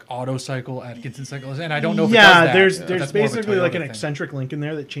it's like auto cycle, Atkinson cycles, and I don't know if yeah, it does that. there's but there's that's more of a basically like Toyota an thing. eccentric link in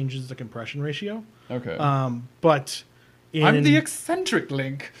there that changes the compression ratio. Okay. But I'm the eccentric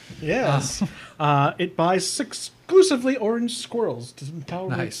link. yes, it buys exclusively orange squirrels to power.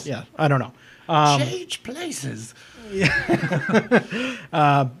 Nice. Yeah, I don't know. Change places.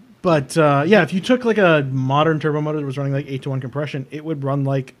 But yeah, if you took like a modern turbo motor that was running like 8-to-1 compression, it would run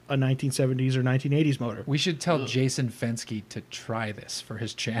like a 1970s or 1980s motor. We should tell Jason Fensky to try this for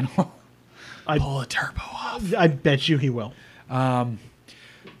his channel. Pull a turbo off. I bet you he will.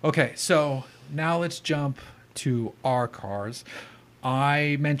 Okay, so now let's jump to our cars.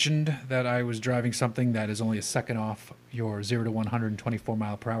 I mentioned that I was driving something that is only a second off your 0 to 124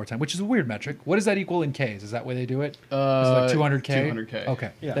 mile per hour time, which is a weird metric. What does that equal in Ks? Is that way they do it? Is it like 200K? 200K.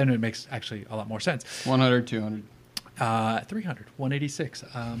 Okay, Yeah. then it makes actually a lot more sense. 100, 200. 300, 186.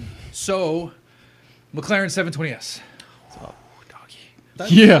 So, McLaren 720S. Oh, doggy.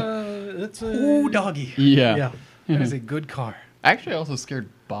 That's, Yeah. that's Ooh, doggy. Yeah. yeah. That is a good car. Actually, I also scared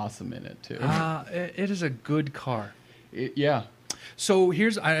Boss a minute too. It is a good car. Yeah. So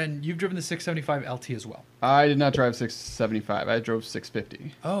here's, and you've driven the 675 LT as well. I did not drive 675. I drove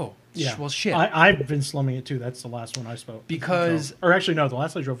 650. Oh, Yeah. well, shit. I've been slumming it too. That's the last one I spoke. Because- or actually no, the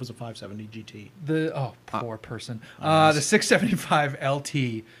last I drove was a 570 GT. Poor person. The 675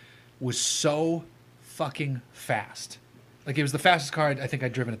 LT was so fucking fast. Like it was the fastest car I think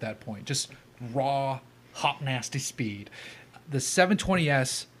I'd driven at that point. Just raw, hot, nasty speed. The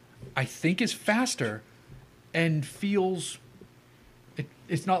 720S, I think, is faster and feels.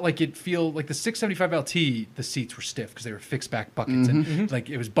 It's not like it feel like the 675 LT. The seats were stiff because they were fixed back buckets and like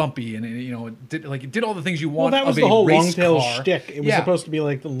it was bumpy and it did all the things you Well, want. that was of the a whole race long tail car. shtick. It was Yeah. supposed to be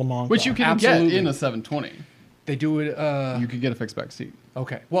like the Le Mans Which car. you can Absolutely. get in a 720. They do it. You could get a fixed back seat.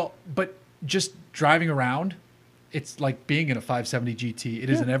 Okay. Well, but just driving around, it's like being in a 570 GT. It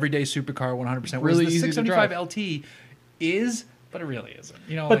is an everyday supercar, 100%. Whereas Really the easy to 675 drive. LT is, but it really isn't.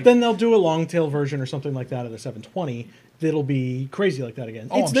 You know, But like, then they'll do a long tail version or something like that of the 720 that'll be crazy like that again.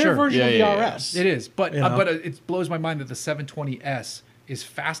 Oh, It's I'm their sure. version Yeah, of the yeah, yeah. RS. it is. But You know? it blows my mind that the 720S is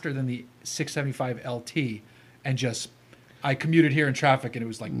faster than the 675 LT, and just I commuted here in traffic and it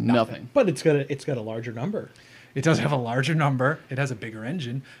was like nothing. But it's got a larger number. It does have a larger number. It has a bigger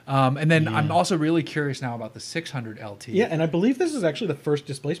engine. And then I'm also really curious now about the 600 LT. Yeah, and I believe this is actually the first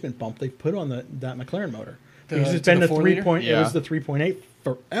displacement bump they've put on that McLaren motor. The- Because it's to been the the 4 3 liter? point. It Yeah. was the 3.8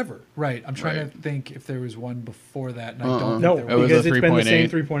 forever. Right. I'm trying Right. to think if there was one before that, and I don't think No, there It was because a it's been the same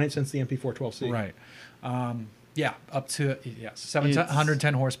 3.8. 3.8 since the MP412C. Right. Yeah, up to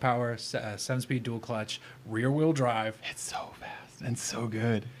 710 horsepower, 7-speed dual clutch, rear-wheel drive. It's so fast and so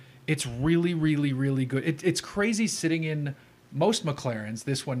good. It's really, really, really good. It's crazy sitting in most McLarens,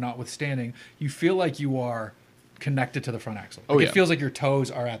 this one notwithstanding. You feel like you are connected to the front axle. Oh, Like, yeah. It feels like your toes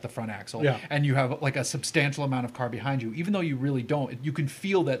are at the front axle. Yeah. And you have like a substantial amount of car behind you. Even though you really don't, you can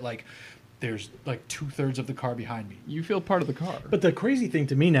feel that like there's like 2/3 of the car behind me. You feel part of the car. But the crazy thing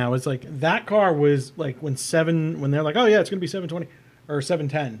to me now is like that car was like when they're like, oh yeah, it's gonna be 720 or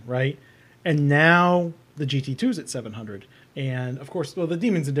 710, right? And now the GT2's at 700, and of course, well, the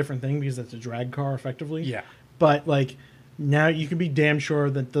Demon's a different thing because that's a drag car effectively. Yeah. But like now you can be damn sure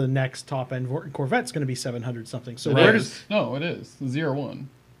that the next top end Corvette's going to be 700 something. So It where is. does No, it is. The 01.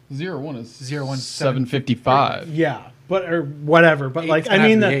 01 is 01 755. yeah, but or whatever. But like Eight's I gonna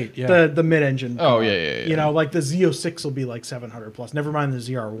mean have to the be 8, yeah. the mid engine. Oh, yeah. You know, like the Z06 will be like 700 plus. Never mind the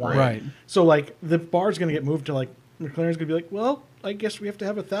ZR1. Right. So like the bar's going to get moved to like McLaren's going to be like, well, I guess we have to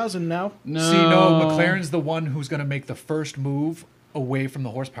have 1,000 now. No. See, no, McLaren's the one who's going to make the first move away from the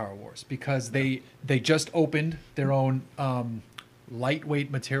horsepower wars because they just opened their own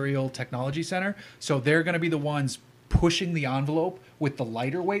lightweight material technology center. So they're going to be the ones pushing the envelope with the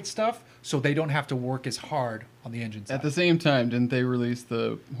lighter weight stuff so they don't have to work as hard on the engine side. At the same time, didn't they release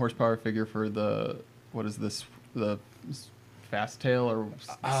the horsepower figure for the, what is this, the fast tail or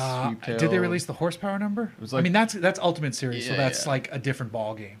sweep tail? Did they release the horsepower number? was I like- mean, that's Ultimate Series, so Yeah, that's yeah. like a different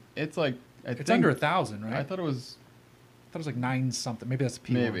ball game. It's like, It's under 1,000, right? I thought it was, I thought it was like 9 something. Maybe that's a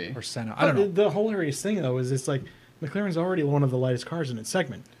P1 Maybe. or Senna. I don't know. The hilarious thing though is it's like McLaren's already one of the lightest cars in its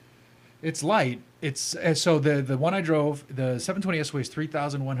segment. It's light. It's so the one I drove, the 720S weighs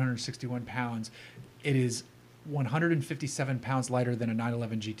 3,161 pounds. It is 157 pounds lighter than a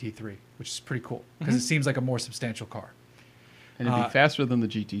 911 GT3, which is pretty cool because it seems like a more substantial car. and it'd be faster than the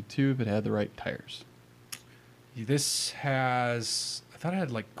GT2 if it had the right tires. This has, I thought it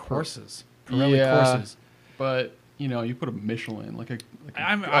had like courses, Pirelli courses. But you know, you put a Michelin, like a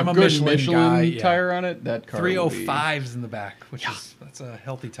I'm a good Michelin guy, yeah. tire on it. That car will be- 305s in the back, which is that's a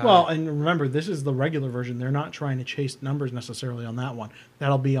healthy tire. Well, and remember, this is the regular version. They're not trying to chase numbers necessarily on that one.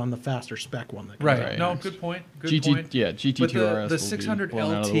 That'll be on the faster spec one. That comes right. out Right. No, next. good point. Good GT, point. yeah, But GT2 RS. the will 600 be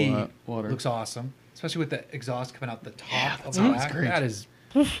blown out of the LT water. looks awesome, especially with the exhaust coming out the top of the sounds back.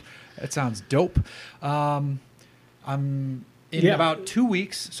 great. That sounds dope. I'm in Yeah. about 2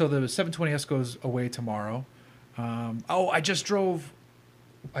 weeks, so the 720S goes away tomorrow. I just drove.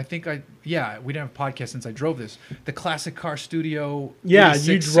 We didn't have a podcast since I drove this. The Classic Car Studio. Yeah, 86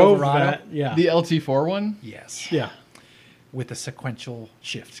 you drove Silverado. that. Yeah. The LT4 one. Yes. yeah. With the sequential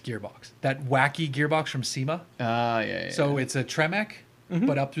shift gearbox. That wacky gearbox from SEMA. Yeah. So it's a Tremec,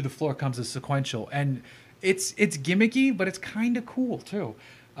 but up through the floor comes a sequential, and it's gimmicky, but it's kind of cool too.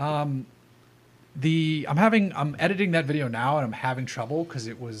 I'm editing that video now, and I'm having trouble because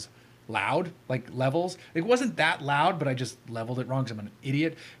it was loud, like levels. It wasn't that loud, but I just leveled it wrong because I'm an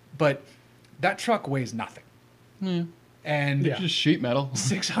idiot. But that truck weighs nothing, and Yeah. Just sheet metal.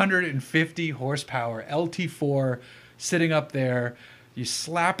 650 horsepower LT4 sitting up there. You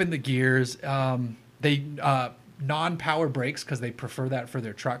slap in the gears. They non-power brakes because they prefer that for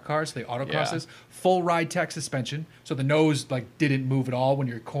their truck cars. They autocrosses. Full ride tech suspension, so the nose like didn't move at all when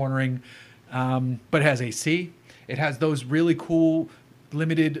you're cornering. But it has AC. It has those really cool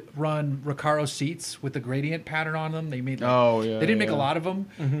limited run Recaro seats with the gradient pattern on them. They made they didn't make a lot of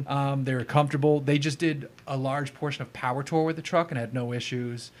them. They were comfortable. They just did a large portion of power tour with the truck and had no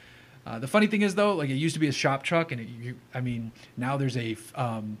issues. The funny thing is though, like it used to be a shop truck, and now there's a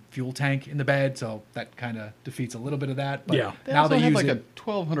fuel tank in the bed, so that kind of defeats a little bit of that. But Yeah. They now also they had use like it. a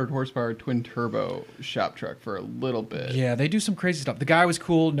 1,200 horsepower twin turbo shop truck for a little bit. Yeah, they do some crazy stuff. The guy was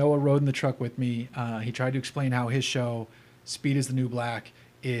cool. Noah rode in the truck with me. He tried to explain how his show, Speed is the New Black,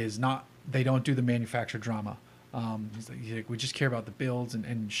 is not. They don't do the manufacturer drama. He's like, we just care about the builds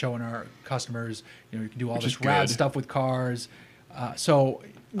and showing our customers, you know, you can do all Which this is rad good. stuff with cars.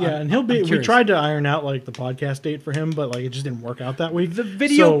 And he'll be. We tried to iron out like the podcast date for him, but like it just didn't work out that week. The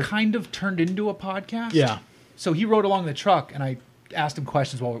video So- kind of turned into a podcast. Yeah. So he rode along the truck, and I asked him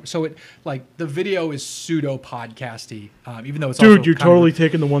questions so it like the video is pseudo podcasty, even though it's Dude, also you're kind of- totally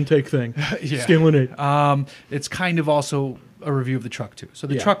taking the one take thing. Yeah. Stealing it. It's kind of also a review of the truck too. So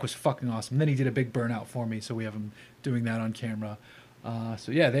the Yeah. truck was fucking awesome. Then he did a big burnout for me, so we have him doing that on camera.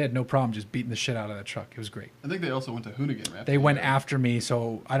 So yeah, they had no problem just beating the shit out of that truck. It was great. I think they also went to Hoonigan. After They you went guys. after me,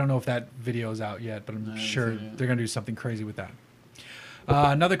 so I don't know if that video's out yet, but I'm I haven't sure seen it. they're gonna do something crazy with that.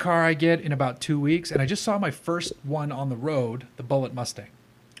 Another car I get in about 2 weeks, and I just saw my first one on the road, the Bullet Mustang.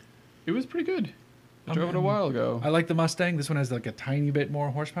 It was pretty good. I drove it a while ago. I like the Mustang. This one has like a tiny bit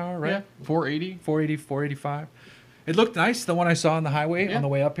more horsepower, right? Yeah, 480. 480, 485. It looked nice. The one I saw on the highway Yeah. on the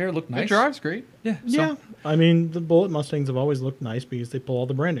way up here looked nice. It drives great. Yeah. Yeah. I mean, the Bullet Mustangs have always looked nice because they pull all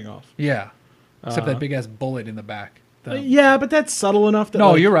the branding off. Yeah. Except that big ass bullet in the back. Yeah, but that's subtle enough that.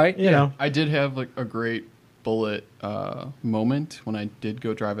 No, like, you're right. You Yeah. know. I did have like a great Bullet moment when I did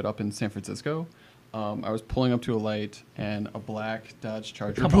go drive it up in San Francisco. I was pulling up to a light and a black Dodge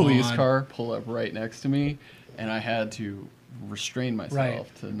Charger Come police on. car pulled up right next to me, and I had to restrain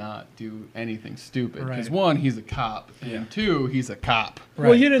myself to not do anything stupid. Because Right. one, he's a cop, and Yeah. two, he's a cop.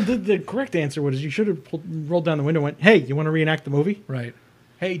 Well, Right. you know, the correct answer was you should have rolled down the window and went, "Hey, you want to reenact the movie?" Right.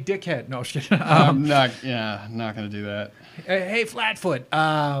 Hey, dickhead. No, just kidding. I'm not gonna do that. Hey, Flatfoot.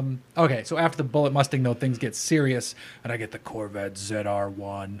 Okay, so after the Bullet Mustang, though, things get serious, and I get the Corvette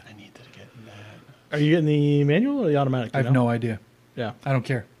ZR1. I need to get that. Are you getting the manual or the automatic? I have no idea. Yeah. I don't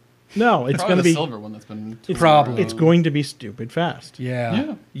care. No, it's Probably going to the be silver one that's been Probably. It's going to be stupid fast.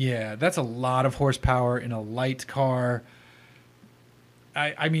 Yeah. Yeah. That's a lot of horsepower in a light car.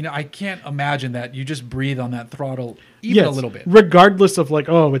 I mean, I can't imagine that you just breathe on that throttle even a little bit. Regardless of like,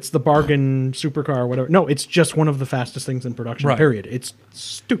 oh, it's the bargain supercar or whatever. No, it's just one of the fastest things in production, Right. period. It's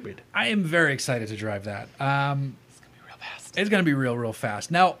stupid. I am very excited to drive that. It's gonna be real fast. It's going to be real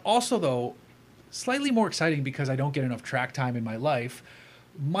fast. Now, also, though, slightly more exciting because I don't get enough track time in my life.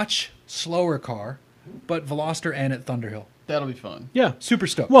 Much slower car, but Veloster N at Thunderhill. That'll be fun. Yeah. Super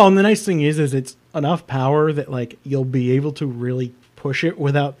stoked. Well, and the nice thing is it's enough power that like you'll be able to really push it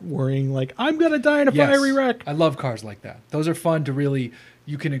without worrying like I'm gonna die in a fiery wreck. I love cars like that. Those are fun to really.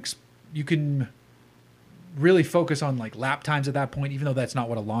 You can really focus on like lap times at that point, even though that's not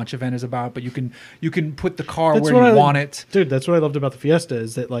what a launch event is about. But you can put the car That's where what you I- want it. Dude, that's what I loved about the Fiesta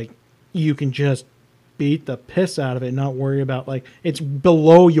is that like you can just beat the piss out of it, and not worry about like it's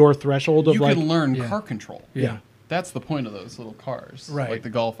below your threshold of You like can learn Yeah. car control. Yeah. That's the point of those little cars. Right. Like the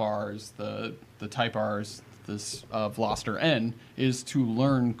Golf Rs, the Type Rs, this Veloster N, is to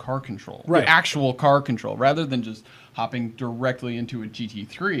learn car control. Right. The actual car control, rather than just hopping directly into a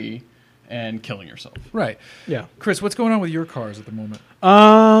GT3 and killing yourself. Right. yeah. Chris, what's going on with your cars at the moment?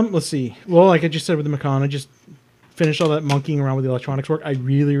 Let's see. Well, like I just said with the Macan, I just finished all that monkeying around with the electronics work. I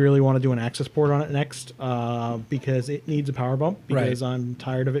really want to do an access port on it next because it needs a power bump because I'm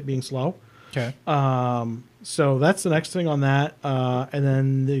tired of it being slow. Okay. So that's the next thing on that. And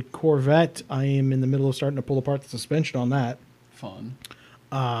then the Corvette, I am in the middle of starting to pull apart the suspension on that Fun.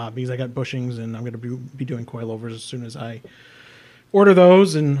 because I got bushings and I'm going to be doing coilovers as soon as I order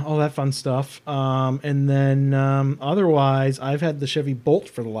those and all that fun stuff. And then otherwise, I've had the Chevy Bolt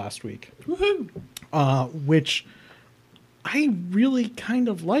for the last week, which I really kind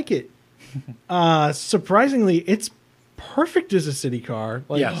of like it. Surprisingly, it's perfect as a city car.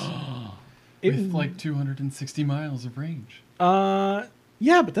 Like, Yes. With like 260 miles of range.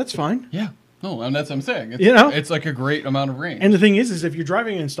 Yeah, but that's fine. Yeah. No, and that's what I'm saying. It's, You know? it's like a great amount of range. And the thing is if you're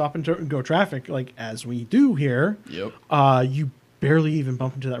driving in stop and go traffic, like as we do here, Yep. you barely even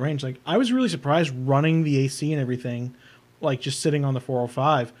bump into that range. Like I was really surprised running the AC and everything, like just sitting on the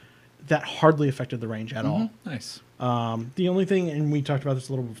 405, that hardly affected the range at all. Nice. The only thing, and we talked about this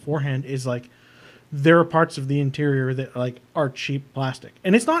a little beforehand, is like there are parts of the interior that like are cheap plastic,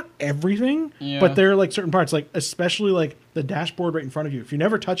 and it's not everything, Yeah. but there are like certain parts, like especially like the dashboard right in front of you. If you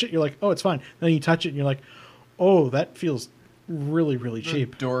never touch it, you're like, oh, it's fine. Then you touch it, and you're like, oh, that feels really The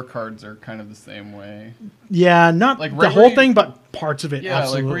cheap. door cards are kind of the same way. Yeah, not Like, the right whole where you- thing, but parts of it. Yeah,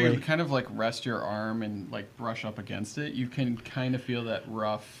 absolutely. like where you kind of like rest your arm and like brush up against it, you can kind of feel that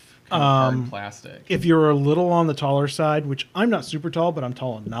rough, kind of hard plastic. If you're a little on the taller side, which I'm not super tall, but I'm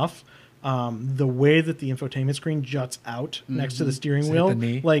tall enough, the way that the infotainment screen juts out next to the steering Does it hit wheel, the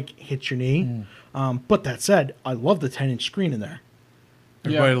knee? like hits your knee. But that said, I love the 10-inch screen in there.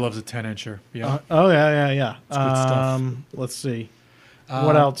 Everybody loves a 10-incher. Yeah. Oh yeah. good stuff. Let's see.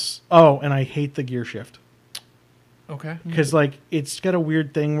 What else? Oh, and I hate the gear shift Okay. because like it's got a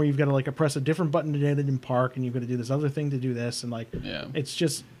weird thing where you've got to like press a different button to get it in park, and you've got to do this other thing to do this, and like Yeah. it's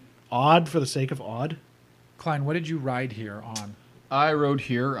just odd for the sake of odd. Klein, what did you ride here on? I rode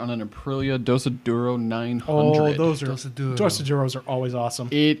here on an Aprilia Dosaduro 900. Oh, those are Dosaduro. Dosaduros are always awesome.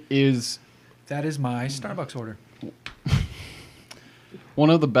 It is That is my Starbucks order. one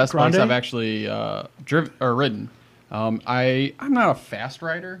of the best bikes Grande? I've actually driven or ridden. I'm not a fast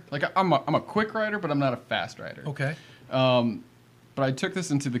rider. Like I'm a quick rider, but I'm not a fast rider. Okay. But I took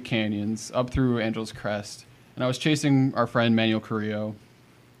this into the canyons up through Angeles Crest, and I was chasing our friend Manuel Carrillo.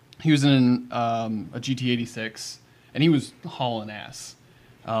 He was in a GT86, and he was hauling ass.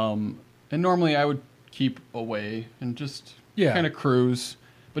 And normally I would keep away and just Yeah. kind of cruise,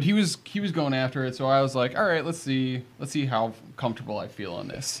 but he was going after it. So I was like, all right, let's see how comfortable I feel on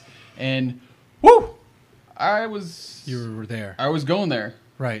this. And whoo, You were there. I was going there.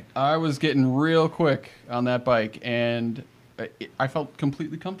 Right. I was getting real quick on that bike, and I felt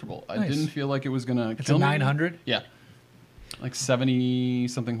completely comfortable. I Nice. didn't feel like it was gonna It's kill a me. 900? Yeah, like 70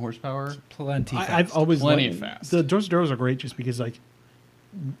 something horsepower. Plenty fast. I've always Plenty liked, of fast. The Dosaduros are great just because like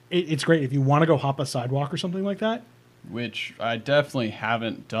it's great if you want to go hop a sidewalk or something like that. Which I definitely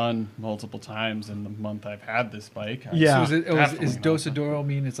haven't done multiple times in the month I've had this bike. Yeah. So Definitely is not. Dosaduro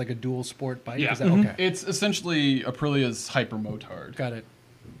mean it's like a dual sport bike? Yeah. Is that okay? It's essentially Aprilia's hyper motard. Got it.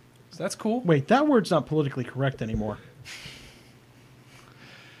 So that's cool. Wait, that word's not politically correct anymore.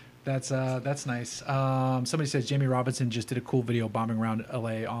 That's nice. Somebody says Jamie Robinson just did a cool video bombing around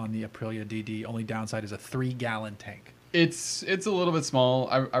LA on the Aprilia DD. Only downside is a 3-gallon tank. It's a little bit small.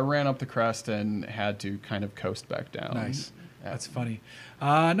 I ran up the crest and had to kind of coast back down. Nice. That's funny.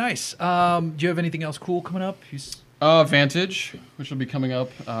 Nice. Do you have anything else cool coming up? Vantage, which will be coming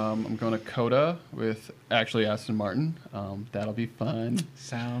up. I'm going to Coda with actually Aston Martin. That'll be fun.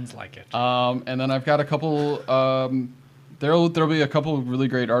 Sounds like it. And then I've got a couple. There'll be a couple of really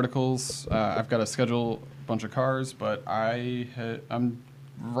great articles. I've got to schedule a bunch of cars, but I'm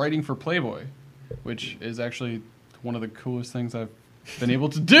writing for Playboy, which is actually one of the coolest things I've been able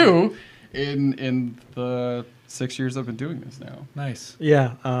to do in the 6 years I've been doing this now. Nice.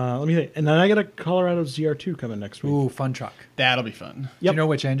 Yeah. Let me think. And then I got a Colorado ZR2 coming next week. Ooh, fun truck. That'll be fun. Do Yep. you know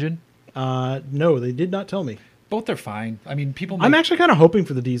which engine? No, they did not tell me. Both are fine. I mean, people. I'm actually kind of hoping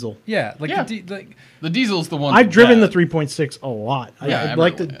for the diesel. Yeah, like Yeah. like The diesel's the one. I've driven the that- 3.6 a lot. Yeah, I'd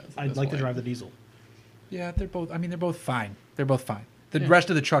like to. everyone has at I'd this like to point. drive the diesel. yeah, they're both. I mean, they're both fine. They're both fine. The Yeah. rest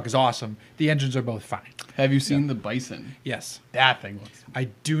of the truck is awesome. The engines are both fine. Have you seen the Bison? Yes, That thing looks. I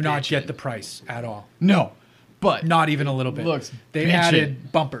do not Bitchin'. get the price at all. No, but Not even a little bit. Looks they bitchin'.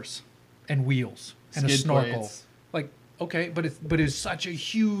 added bumpers and wheels and a Skid snorkel. plates. Like, okay, but it's such a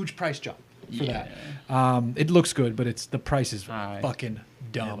huge price jump for Yeah. that. It looks good, but the price is Aye. fucking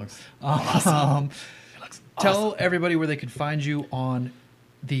dumb. It looks Tell everybody where they can find you on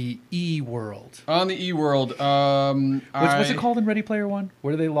the e-world. on the e-world. What's it called in Ready Player One?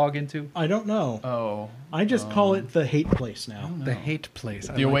 Where do they log into? I don't know. Oh, I just call it the hate place now. The hate place.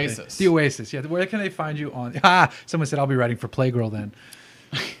 I The like Oasis. it. The Oasis. Yeah. Where can they find you on? Someone said I'll be writing for Playgirl then.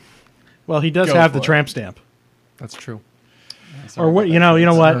 Well, he does Go have the for it. tramp stamp. That's true. sorry Or what? about You know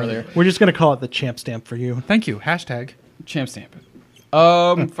that. what? Earlier. We're just gonna call it the champ stamp for you. Thank you. Hashtag. Champ stamp it.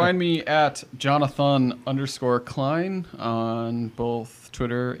 Find me at Jonathon_Klein on both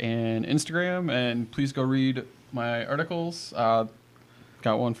Twitter and Instagram, and please go read my articles. Got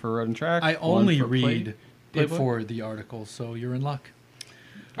one for Red and Track. I one only for read it Playboy. for the articles, so you're in luck.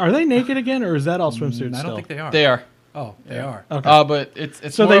 Are they naked again, or is that all swimsuits? I don't still? think they are. They are. Oh, they are. Okay. But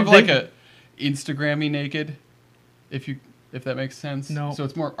it's So more they- of like they- a Instagram-y naked, if that makes sense. No. So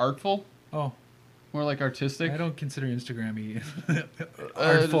it's more artful, Oh, more like artistic. I don't consider Instagram-y Uh,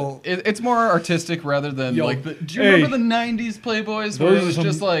 artful. it's more artistic rather than Yo, like the. Do you hey. remember the '90s Playboys where it was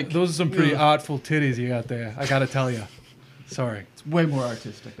just like those are some pretty ugh, artful titties you got there. I gotta tell you. Sorry. It's way more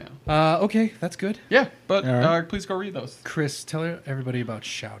artistic now. Okay, that's good. Yeah, but All right. please go read those. Chris, tell everybody about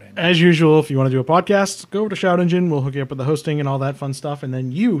shouting. As usual, if you want to do a podcast, go over to Shout Engine. We'll hook you up with the hosting and all that fun stuff, and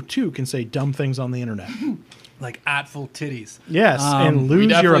then you too can say dumb things on the internet. Like artful titties. Yes, and we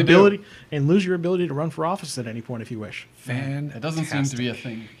lose your definitely ability to run for office at any point if you wish. Fan. It doesn't seem to be a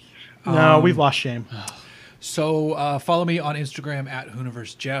thing. No, we've lost shame. So follow me on Instagram at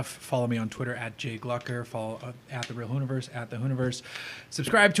HooniverseJeff. Follow me on Twitter at JGlucker. Follow at The Real Hooniverse, at The Hooniverse.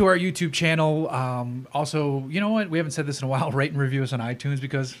 Subscribe to our YouTube channel. Also, you know what? We haven't said this in a while. Rate and review us on iTunes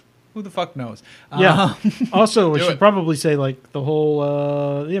because who the fuck knows? Yeah. Also, we Do should it. probably say like the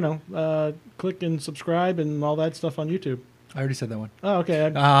whole, click and subscribe and all that stuff on YouTube. I already said that one. Oh, okay.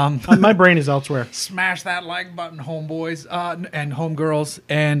 My brain is elsewhere. Smash that like button, homeboys and homegirls.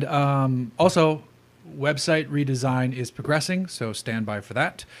 And also, website redesign is progressing, so stand by for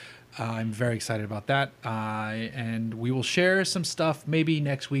that. I'm very excited about that. And we will share some stuff. Maybe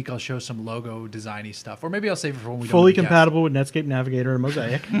next week I'll show some logo designy stuff. Or maybe I'll save it for when we go Fully to the guest. compatible with Netscape Navigator and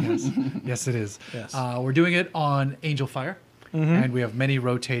Mosaic. Yes, it is. Yes. We're doing it on Angel Fire. And we have many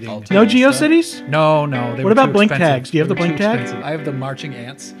rotating. No GeoCities? No. They What were about too blink expensive. tags? Do you have They the were blink too tag? expensive. I have the marching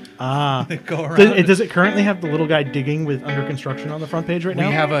ants Ah. that go around. Does it currently have the little guy digging with under construction on the front page right We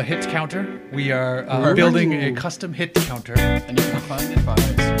now? have a hit counter. We are Ooh. building a custom hit counter. And you can find it by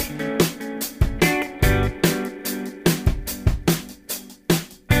searching